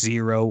be a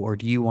 0 or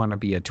do you want to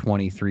be a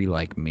 23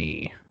 like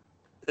me?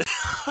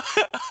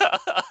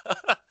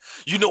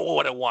 You know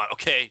what I want,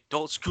 okay?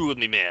 Don't screw with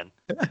me, man.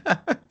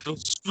 Don't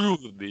screw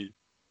with me.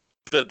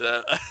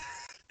 But,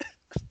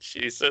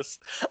 Jesus.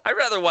 I'd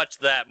rather watch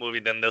that movie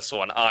than this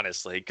one,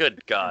 honestly.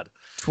 Good God.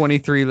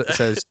 23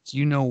 says, do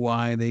you know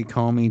why they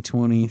call me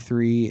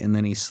 23? And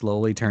then he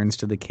slowly turns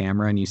to the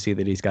camera and you see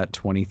that he's got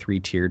 23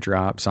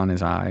 teardrops on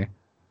his eye.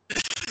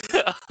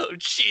 Oh,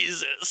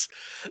 Jesus.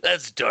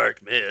 That's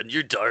dark, man.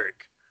 You're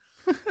dark.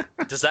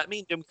 Does that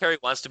mean Jim Carrey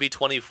wants to be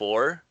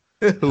 24?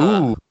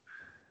 Ooh.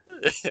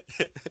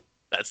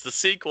 That's the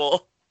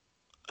sequel.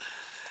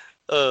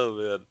 Oh,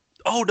 man.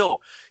 Oh, no.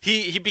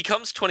 He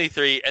becomes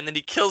 23, and then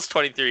he kills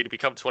 23 to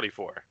become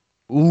 24.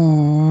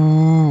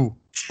 Ooh.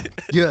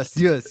 Yes.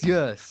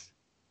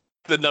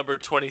 The number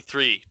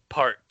 23,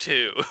 part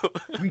 2.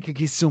 We could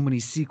get so many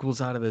sequels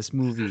out of this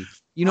movie.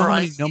 You know how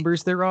many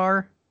numbers there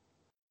are?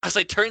 As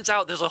it turns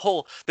out,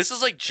 this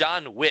is like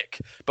John Wick,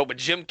 but with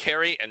Jim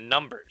Carrey and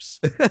numbers.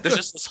 There's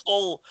just this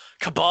whole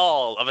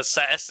cabal of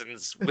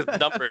assassins with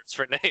numbers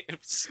for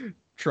names.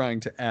 Trying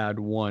to add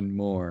one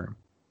more.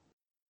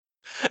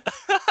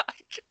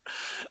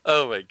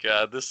 Oh my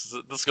God, this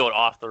is going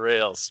off the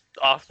rails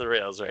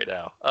right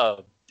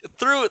now.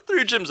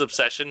 Through Jim's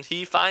obsession,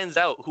 he finds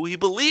out who he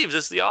believes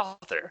is the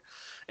author,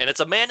 and it's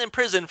a man in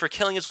prison for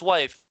killing his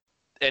wife,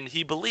 and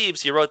he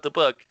believes he wrote the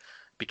book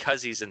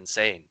because he's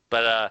insane.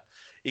 But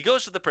he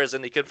goes to the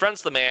prison, he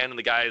confronts the man, and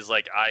the guy is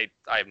like, I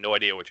have no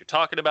idea what you're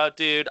talking about,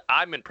 dude.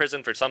 I'm in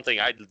prison for something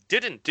I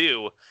didn't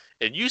do,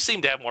 and you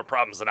seem to have more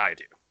problems than I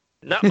do.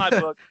 Not my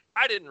book.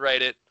 I didn't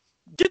write it.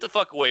 Get the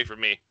fuck away from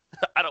me.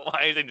 I don't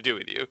want anything to do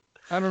with you.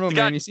 I don't know,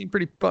 man. You seem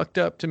pretty fucked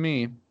up to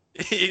me.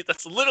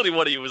 That's literally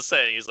what he was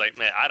saying. He's like,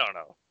 man, I don't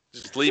know.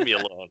 Just leave me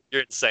alone.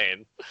 You're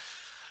insane.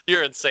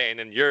 You're insane,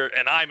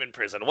 and I'm in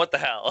prison. What the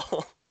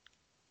hell?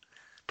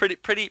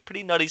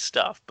 Pretty nutty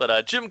stuff.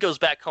 But Jim goes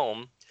back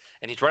home,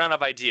 and he's run out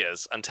of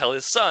ideas until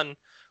his son,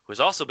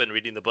 who's also been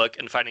reading the book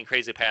and finding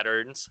crazy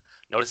patterns,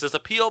 notices a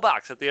P.O.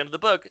 box at the end of the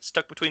book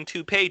stuck between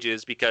 2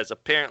 pages because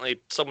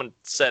apparently someone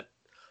set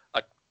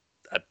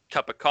a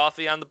cup of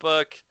coffee on the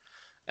book,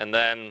 and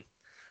then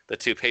the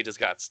 2 pages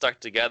got stuck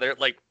together.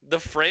 Like, the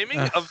framing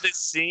of this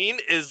scene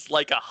is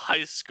like a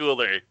high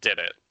schooler did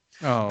it.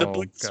 Oh, the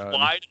book's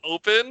wide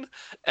open,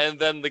 and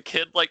then the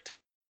kid, like,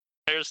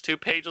 tears 2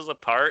 pages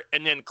apart,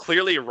 and then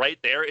clearly right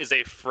there is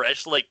a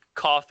fresh, like,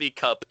 coffee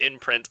cup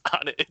imprint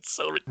on it. It's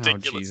so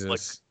ridiculous. Oh,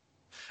 Jesus.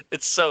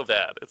 It's so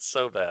bad. It's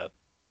so bad.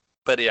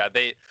 But yeah,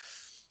 they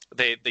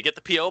get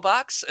the P.O.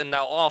 box, and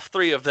now all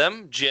 3 of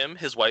them, Jim,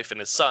 his wife, and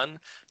his son,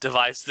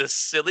 devise this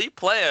silly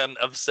plan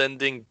of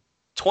sending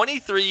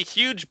 23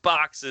 huge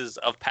boxes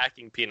of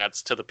packing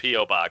peanuts to the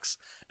P.O. box,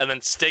 and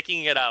then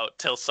sticking it out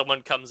till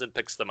someone comes and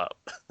picks them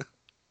up.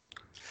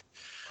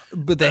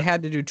 But they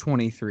had to do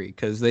 23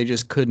 because they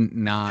just couldn't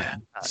not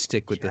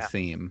stick with the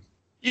theme.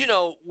 You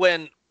know,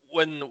 when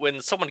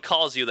someone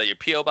calls you that your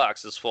P.O.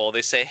 box is full,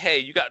 they say, hey,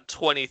 you got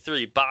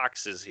 23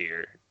 boxes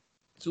here.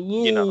 It's a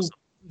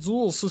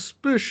little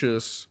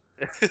suspicious.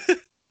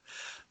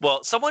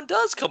 Well, someone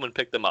does come and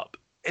pick them up,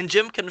 and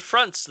Jim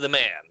confronts the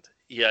man.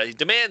 Yeah, he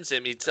demands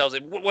him. He tells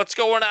him, what's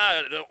going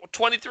on?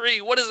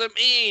 23, what does it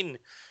mean?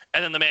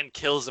 And then the man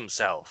kills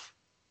himself.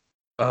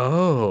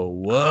 Oh,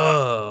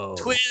 whoa.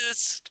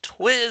 Twist.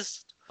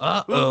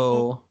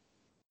 Uh-oh.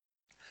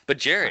 But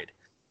Jared,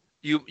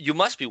 you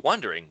must be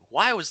wondering,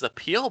 why was the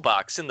P.O.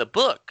 box in the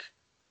book?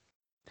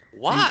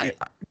 Why?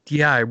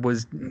 Yeah,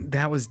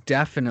 that was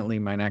definitely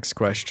my next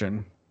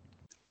question.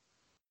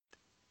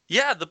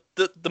 Yeah, the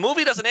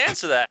movie doesn't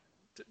answer that.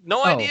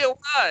 No Oh. idea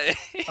why.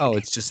 Oh,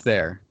 it's just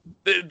there.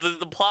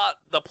 The plot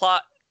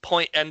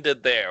point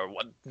ended there.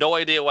 No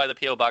idea why the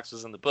P.O. box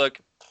was in the book.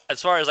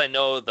 As far as I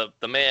know, the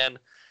man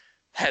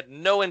had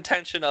no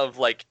intention of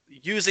like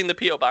using the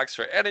P.O. box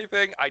for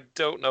anything. I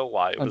don't know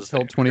why it was Until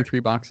there. 23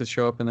 boxes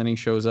show up, and then he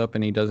shows up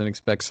and he doesn't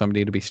expect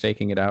somebody to be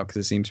staking it out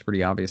because it seems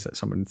pretty obvious that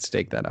someone would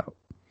stake that out.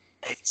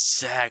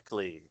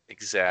 Exactly.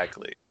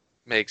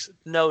 Makes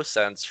no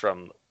sense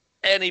from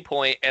any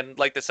point. And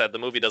like they said, the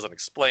movie doesn't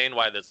explain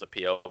why there's a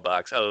P.O.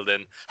 box other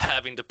than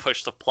having to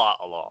push the plot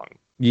along.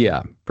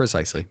 Yeah,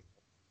 precisely.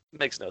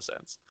 Makes no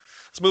sense.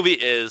 This movie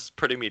is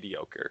pretty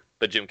mediocre,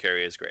 but Jim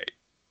Carrey is great.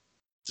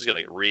 Just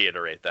gonna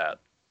reiterate that.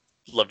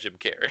 Love Jim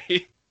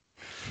Carrey.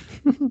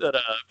 But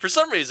for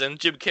some reason,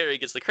 Jim Carrey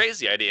gets the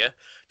crazy idea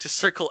to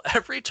circle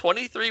every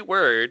 23rd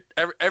word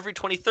on every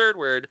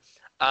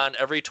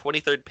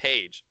 23rd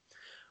page,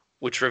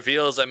 which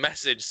reveals a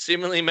message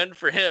seemingly meant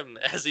for him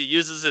as he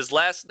uses his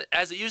last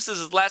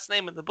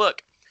name in the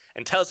book,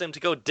 and tells him to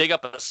go dig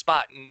up a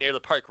spot near the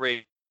park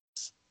race.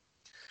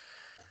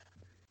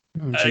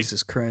 Oh,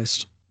 Jesus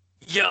Christ.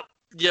 Yep.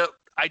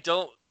 I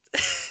don't.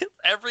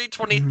 Every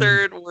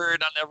 23rd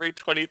word on every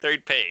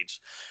 23rd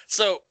page.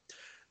 So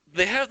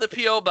they have the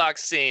P.O.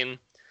 box scene.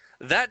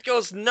 That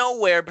goes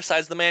nowhere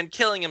besides the man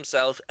killing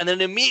himself. And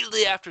then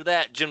immediately after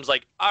that, Jim's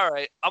like, all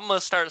right, I'm going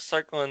to start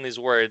circling these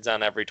words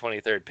on every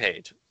 23rd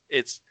page.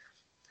 It's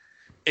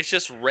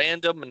just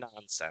random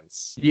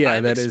nonsense. Yeah,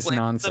 that is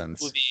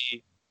nonsense.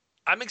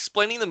 I'm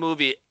explaining the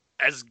movie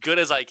as good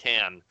as I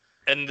can.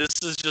 And this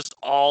is just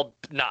all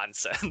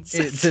nonsense.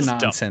 It's a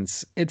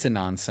nonsense. Dumb. It's a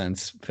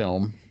nonsense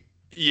film.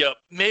 Yep.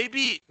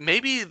 Maybe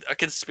a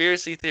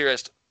conspiracy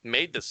theorist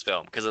made this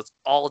film because it's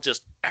all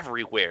just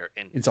everywhere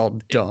and it's all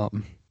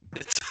dumb.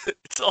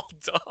 It's all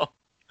dumb.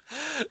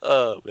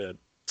 Oh man.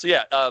 So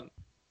yeah,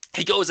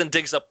 he goes and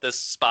digs up this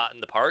spot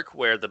in the park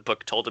where the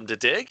book told him to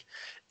dig,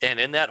 and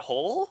in that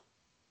hole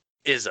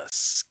is a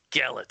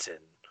skeleton.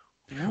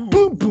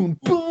 Boom boom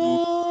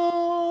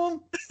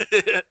boom.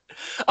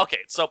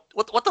 Okay, so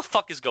what the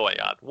fuck is going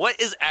on? What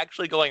is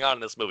actually going on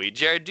in this movie?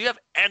 Jared, do you have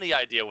any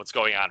idea what's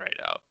going on right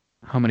now?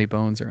 How many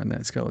bones are in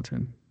that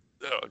skeleton?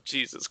 Oh,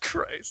 Jesus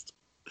Christ.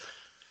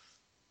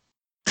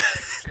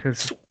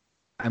 Because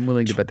I'm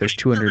willing to bet there's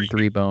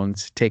 203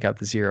 bones. Take out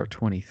the 0,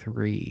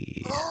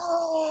 23.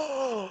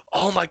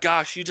 Oh my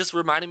gosh, you just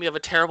reminded me of a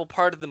terrible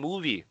part of the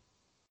movie.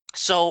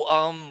 So,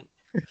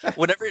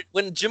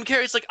 when Jim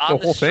Carrey's like on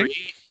the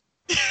street.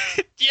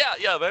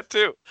 Yeah, that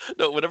too.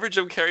 No, whenever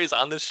Jim Carrey's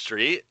on the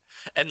street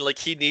and like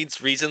he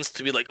needs reasons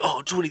to be like,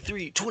 oh,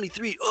 23,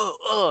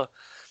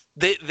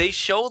 they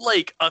show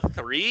like a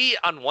 3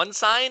 on one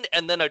sign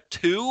and then a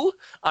 2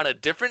 on a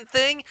different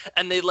thing,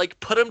 and they like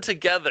put them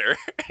together.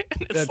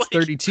 That's like,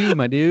 32,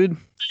 my dude.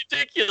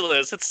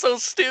 Ridiculous. It's so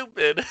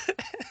stupid.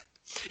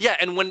 Yeah,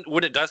 and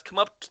when it does come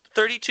up to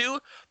 32,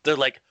 they're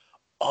like,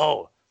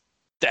 oh,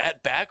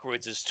 that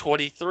backwards is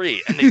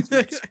 23, and they do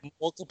this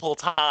multiple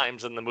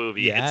times in the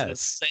movie. Yes,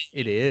 it's insane.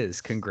 It is.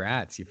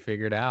 Congrats, you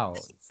figured out.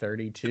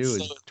 32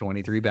 is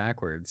 23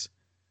 backwards.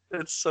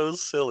 It's so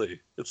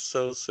silly.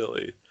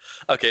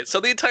 Okay,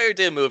 so the entire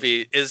damn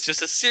movie is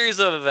just a series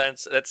of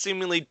events that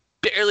seemingly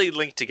barely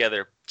link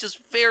together, just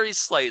very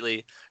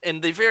slightly,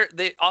 and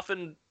they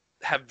often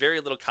have very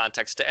little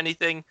context to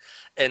anything.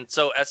 And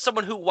so as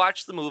someone who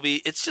watched the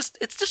movie, it's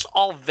just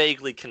all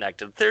vaguely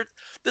connected.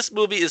 This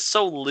movie is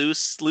so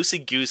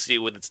loosey-goosey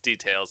with its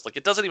details. Like,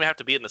 it doesn't even have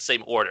to be in the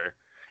same order,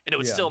 and it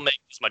would still make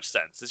as much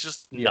sense. It's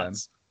just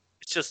nuts. Yeah.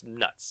 It's just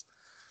nuts.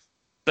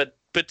 But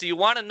do you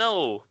want to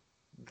know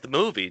the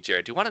movie,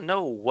 Jared? Do you want to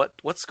know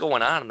what's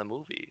going on in the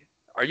movie?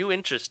 Are you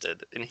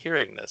interested in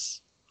hearing this?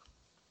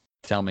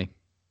 Tell me.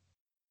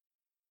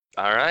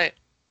 All right.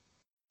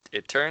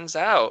 It turns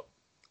out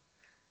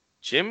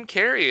Jim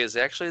Carrey is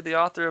actually the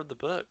author of the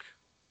book.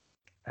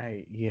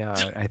 I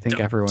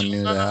think everyone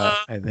knew that.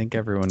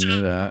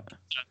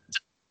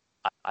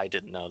 I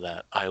didn't know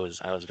that. I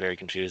was very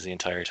confused the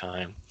entire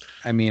time.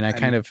 I mean, I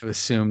kind of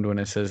assumed when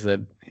it says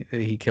that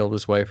he killed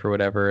his wife or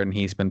whatever, and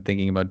he's been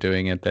thinking about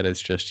doing it, that it's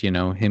just,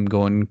 him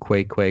going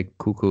quake,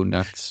 cuckoo,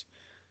 nuts.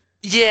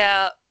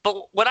 Yeah,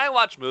 but when I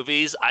watch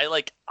movies,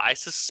 I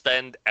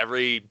suspend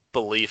every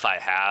belief I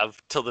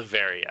have till the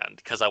very end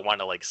because I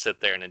want to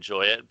sit there and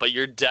enjoy it. But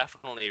you're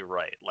definitely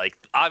right.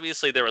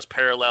 Obviously there was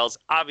parallels.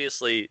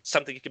 Obviously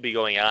something could be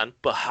going on.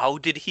 But how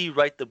did he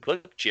write the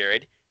book,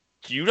 Jared?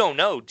 You don't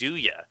know, do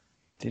you?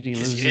 Did he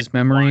lose his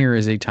memory, or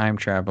is he time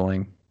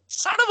traveling?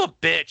 Son of a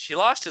bitch! He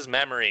lost his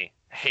memory.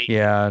 I hate you.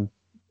 Yeah,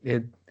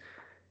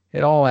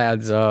 it all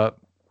adds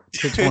up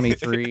to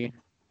 23.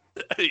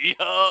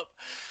 Yup.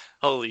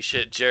 Holy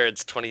shit,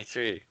 Jared's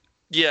 23.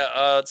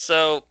 Yeah,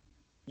 so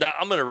now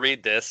I'm going to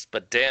read this,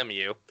 but damn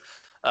you.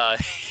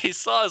 He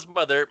saw his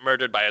mother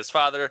murdered by his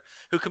father,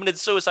 who committed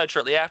suicide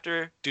shortly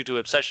after due to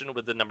obsession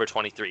with the number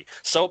 23.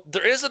 So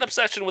there is an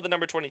obsession with the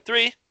number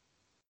 23.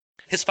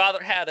 His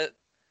father had it,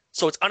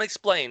 so it's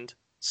unexplained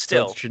So it's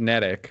still.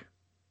 genetic.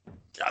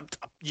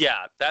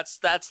 Yeah, that's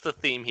the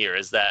theme here,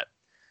 is that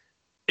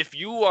if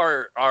you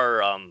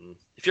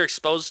if you're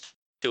exposed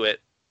to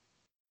it,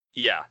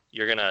 yeah,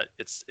 you're gonna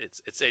it's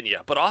in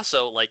you. But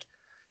also, like,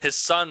 his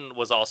son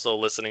was also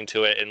listening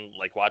to it and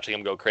like watching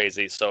him go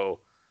crazy. So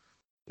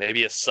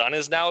maybe his son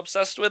is now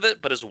obsessed with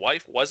it, but his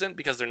wife wasn't,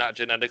 because they're not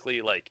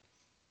genetically like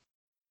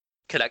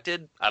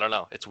connected. I don't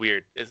know. It's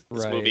weird. This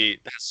Right. movie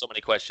has so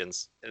many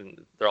questions,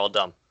 and they're all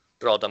dumb.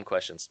 They're all dumb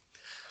questions.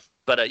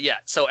 But yeah,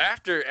 so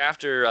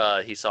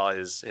after he saw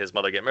his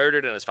mother get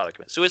murdered and his father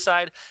commit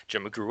suicide,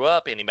 Jim grew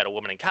up and he met a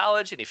woman in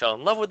college and he fell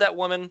in love with that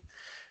woman.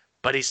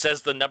 But he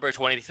says the number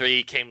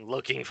 23 came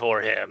looking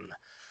for him.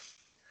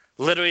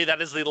 Literally, that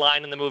is the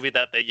line in the movie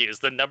that they use.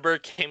 The number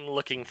came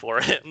looking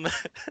for him.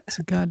 It's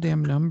a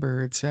goddamn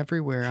number. It's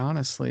everywhere,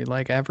 honestly.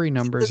 Like, every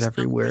number's There's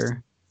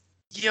everywhere.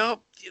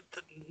 Yup.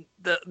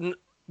 The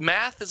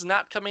math is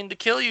not coming to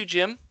kill you,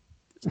 Jim.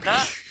 It's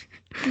not.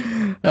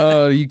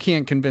 Oh, you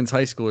can't convince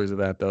high schoolers of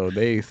that, though.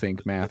 They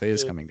think math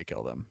is coming to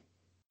kill them.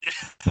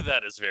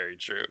 That is very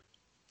true.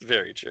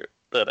 Very true.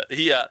 But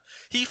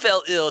he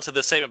fell ill to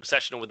the same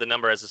obsession with the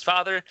number as his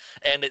father,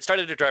 and it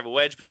started to drive a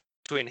wedge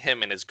between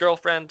him and his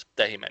girlfriend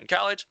that he met in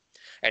college.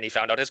 And he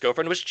found out his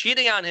girlfriend was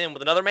cheating on him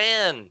with another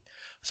man.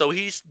 So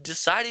he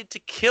decided to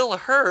kill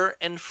her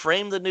and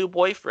frame the new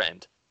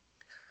boyfriend.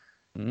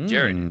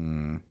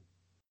 Jared,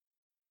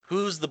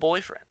 who's the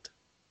boyfriend?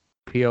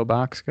 P.O.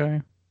 Box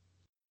guy?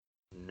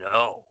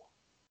 No.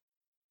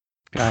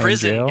 Guy in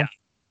Prison jail? guy.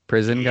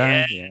 Prison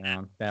guy?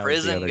 Yeah, that was the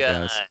Prison other guy.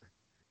 guys.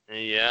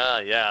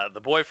 Yeah.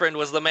 The boyfriend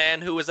was the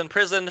man who was in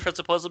prison for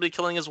supposedly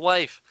killing his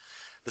wife.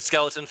 The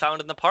skeleton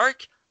found in the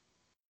park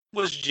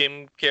was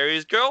Jim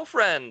Carrey's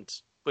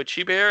girlfriend, which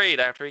he buried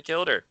after he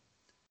killed her.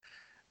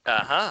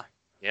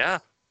 Yeah.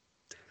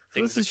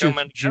 So this is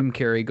just Jim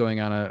Carrey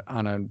going on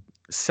a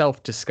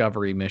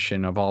self-discovery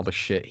mission of all the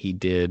shit he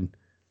did.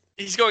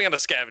 He's going on a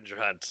scavenger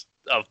hunt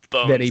of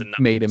bones that he and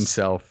made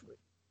himself.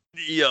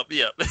 Yep,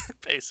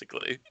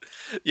 basically.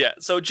 Yeah,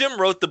 so Jim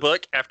wrote the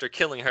book after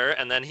killing her,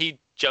 and then he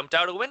jumped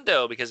out a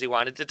window because he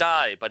wanted to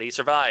die, but he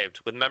survived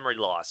with memory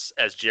loss,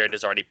 as Jared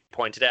has already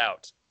pointed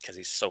out, because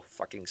he's so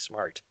fucking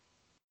smart.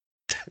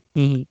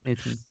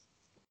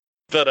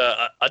 But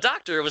a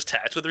doctor was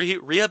tasked with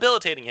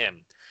rehabilitating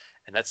him,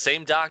 and that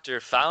same doctor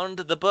found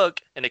the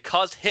book, and it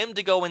caused him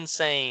to go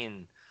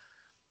insane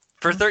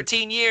for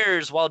 13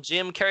 years while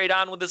Jim carried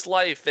on with his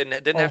life and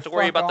didn't have to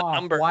worry about the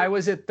number. Why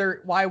was it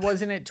why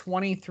wasn't it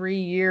 23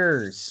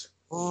 years?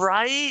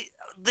 Right?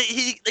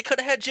 They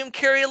could have had Jim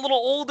Carrey a little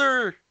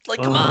older.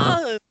 Like, come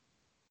on.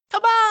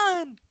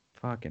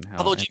 Fucking hell.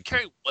 Although Jim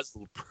Carrey was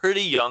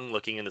pretty young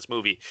looking in this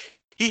movie.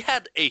 He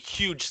had a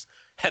huge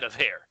head of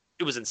hair.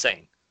 It was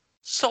insane.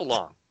 So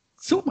long.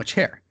 So much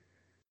hair.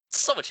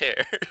 So much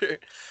hair.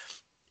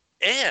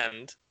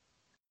 And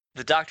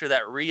the doctor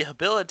that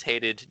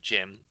rehabilitated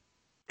Jim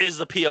is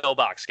the P.O.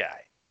 Box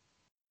guy.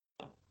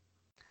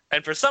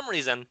 And for some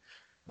reason,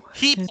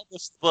 he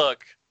published the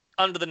book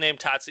under the name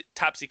Top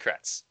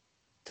Secrets.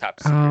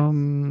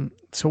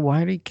 So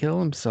why did he kill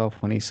himself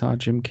when he saw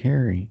Jim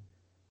Carrey?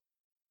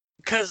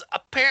 Because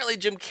apparently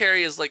Jim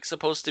Carrey is like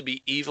supposed to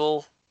be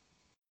evil.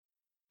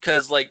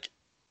 Because like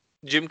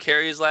Jim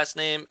Carrey's last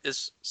name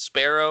is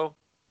Sparrow.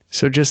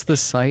 So just the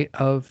sight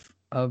of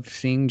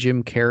seeing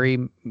Jim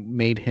Carrey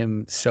made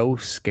him so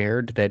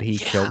scared that he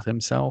killed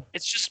himself?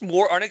 It's just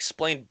more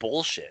unexplained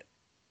bullshit.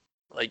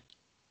 Like,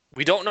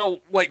 we don't know,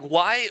 like,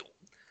 why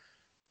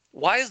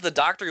is the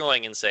doctor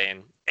going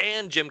insane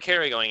and Jim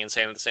Carrey going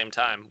insane at the same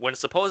time when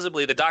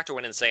supposedly the doctor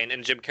went insane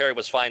and Jim Carrey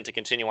was fine to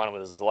continue on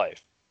with his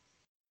life?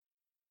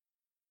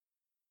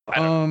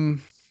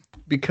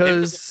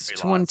 Because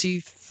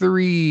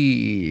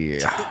 23.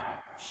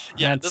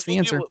 Yeah, that's the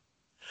answer.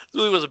 This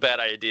movie was a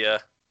bad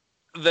idea.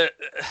 The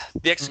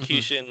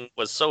execution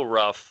was so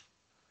rough,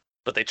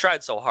 but they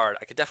tried so hard.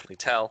 I could definitely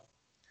tell.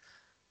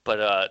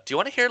 But do you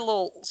want to hear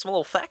some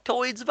little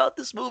factoids about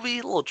this movie?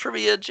 A little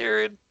trivia,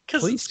 Jared?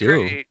 Please do.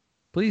 Great.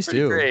 Please Pretty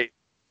do. Great.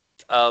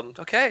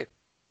 Okay.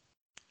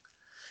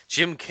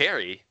 Jim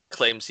Carrey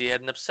claims he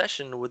had an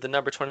obsession with the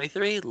number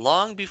 23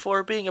 long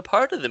before being a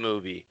part of the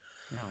movie.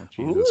 Oh,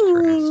 Jesus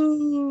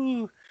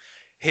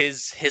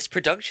Christ. His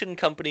production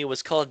company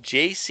was called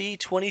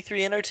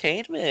JC23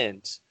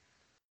 Entertainment.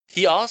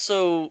 He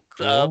also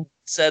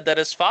said that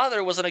his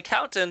father was an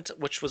accountant,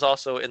 which was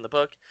also in the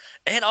book,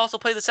 and also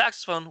played the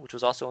saxophone, which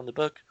was also in the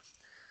book.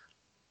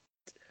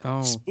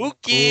 Oh,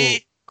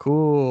 spooky.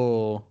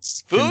 Cool.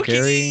 Spooky. Jim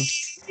Carrey,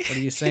 what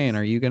are you saying?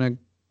 Are you gonna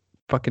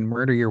fucking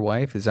murder your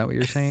wife? Is that what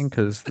you're saying?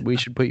 Because we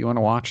should put you on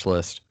a watch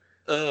list.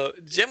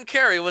 Jim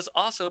Carrey was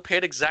also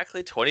paid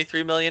exactly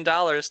 $23 million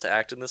to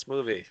act in this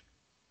movie.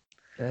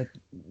 Can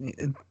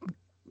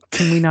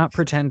we not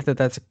pretend that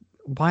that's...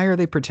 Why are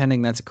they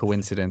pretending that's a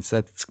coincidence?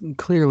 That's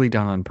clearly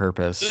done on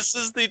purpose. This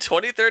is the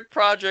 23rd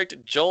project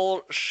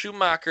Joel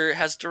Schumacher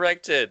has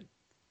directed.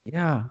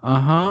 Yeah.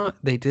 Uh-huh.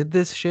 They did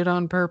this shit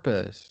on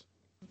purpose.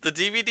 The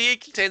DVD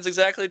contains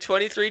exactly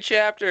 23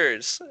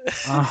 chapters.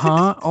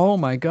 Uh-huh. Oh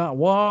my God.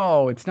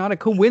 Whoa. It's not a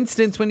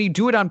coincidence when you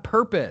do it on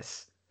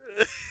purpose.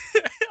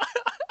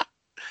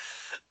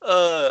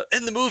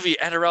 In the movie,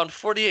 at around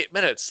 48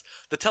 minutes,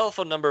 the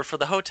telephone number for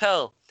the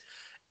hotel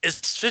is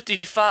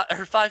 55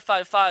 or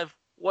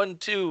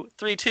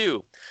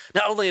 555-1232.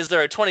 Not only is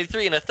there a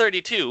 23 and a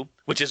 32,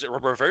 which is a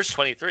reverse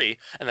 23,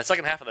 and the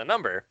second half of the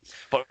number,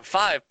 but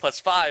 5 plus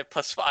 5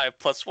 plus 5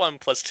 plus 1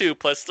 plus 2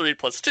 plus 3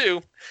 plus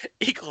 2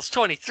 equals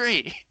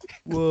 23.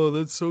 Whoa,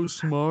 that's so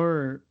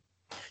smart.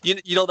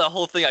 You know that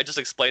whole thing I just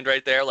explained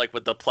right there, like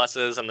with the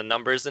pluses and the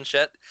numbers and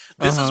shit?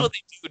 This is Uh-huh. what they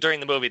do during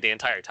the movie the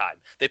entire time.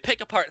 They pick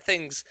apart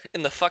things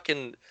in the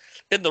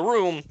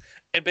room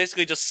and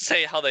basically just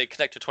say how they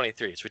connect to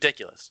 23. It's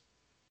ridiculous.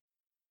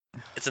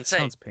 It's insane.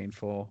 Sounds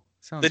painful.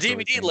 The Sounds really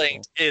DVD painful.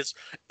 length is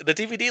the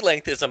DVD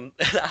length is an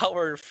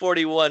hour and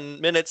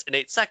 41 minutes and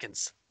 8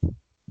 seconds.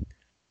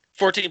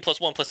 14 plus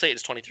 1 plus 8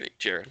 is 23,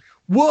 Jared.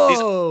 These are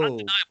Whoa.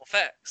 undeniable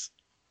facts.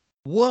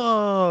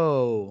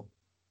 Whoa.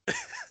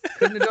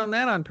 Couldn't have done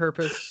that on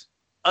purpose.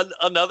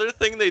 Another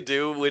thing they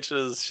do, which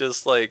is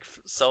just like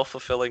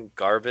self-fulfilling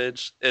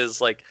garbage,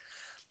 is like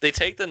they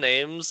take the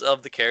names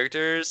of the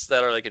characters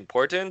that are like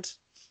important,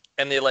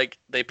 and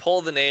they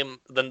pull the name,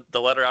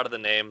 the letter out of the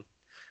name,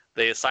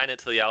 they assign it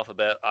to the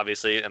alphabet,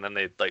 obviously, and then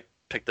they like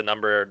pick the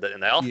number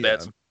in the alphabet.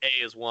 Yeah. So A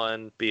is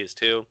 1, B is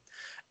 2,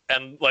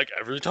 and like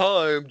every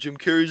time Jim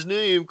Carrey's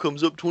name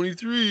comes up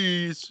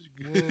 23.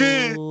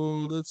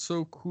 Whoa, that's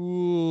so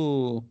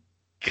cool.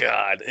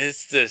 God,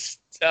 it's just,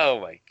 oh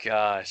my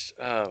gosh,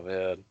 oh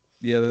man,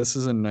 Yeah, this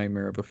is a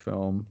nightmare of a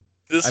film.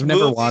 this I've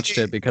never movie, watched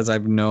it because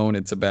I've known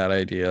it's a bad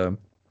idea.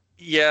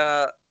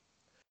 yeah.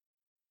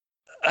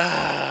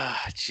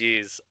 Ah,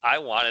 jeez. I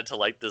wanted to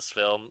like this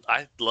film.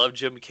 I love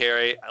Jim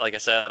Carrey. Like I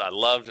said, I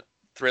loved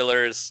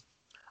thrillers.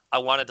 I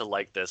wanted to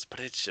like this, but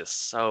it's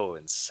just so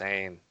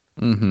insane.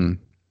 Mm-hmm.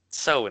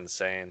 So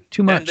insane.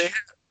 Too And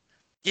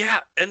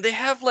much. and they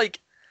have like,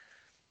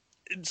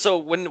 so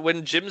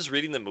when Jim's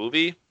reading the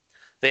movie,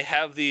 they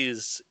have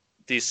these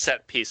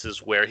set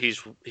pieces where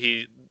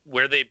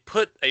where they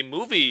put a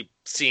movie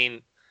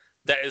scene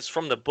that is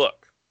from the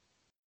book,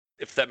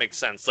 if that makes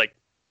sense. Like,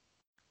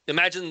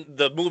 imagine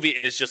the movie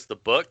is just the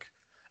book,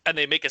 and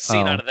they make a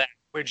scene Oh. out of that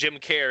where Jim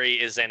Carrey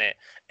is in it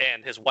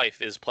and his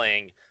wife is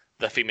playing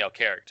the female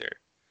character,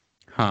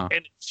 Huh.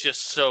 and it's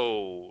just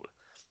so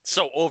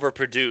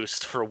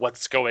overproduced for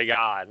what's going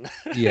on.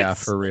 Yeah,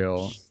 it's, for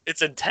real.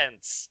 it's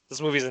intense. This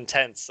movie's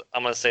intense.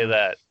 I'm gonna say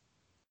that.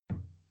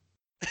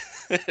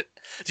 Do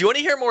you want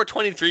to hear more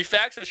 23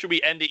 facts, or should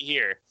we end it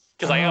here?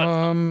 Because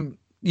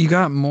You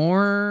got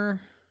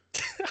more?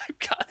 I've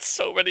got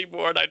so many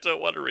more, and I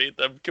don't want to read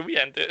them. Can we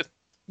end it?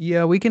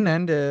 Yeah, we can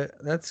end it.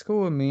 That's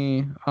cool with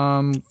me.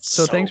 So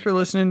So thanks for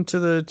listening to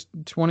the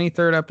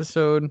 23rd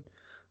episode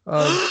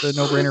of the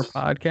No Brainer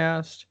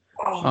podcast.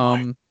 Oh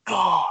my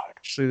god.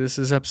 Actually, this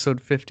is episode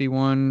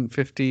 51.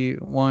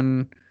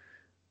 51.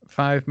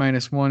 5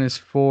 minus 1 is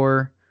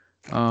 4.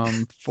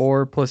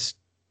 4 plus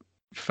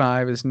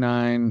 5 is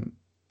 9.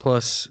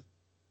 Plus,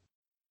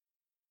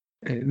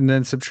 and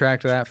then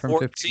subtract that from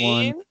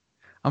 51. 14?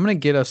 I'm going to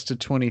get us to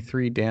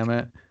 23, damn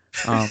it.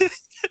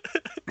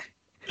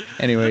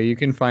 Anyway, you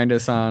can find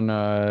us on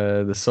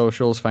the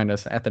socials. Find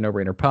us at the No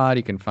Brainer Pod.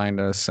 You can find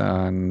us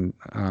on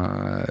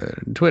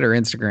Twitter,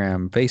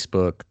 Instagram,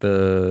 Facebook,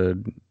 the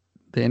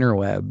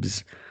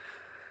interwebs.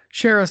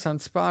 Share us on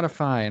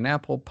Spotify and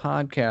Apple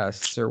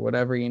Podcasts or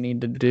whatever you need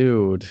to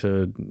do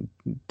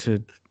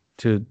to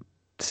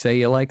say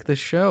you like the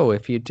show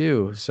if you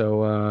do.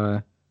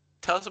 So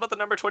Tell us about the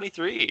number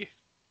 23.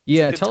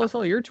 yeah, tell us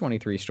all your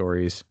 23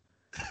 stories.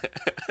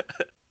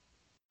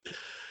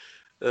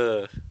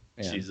 Man.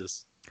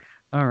 Jesus.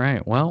 All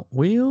right. Well,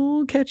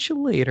 we'll catch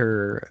you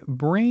later.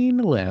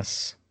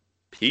 Brainless.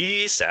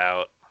 Peace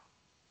out.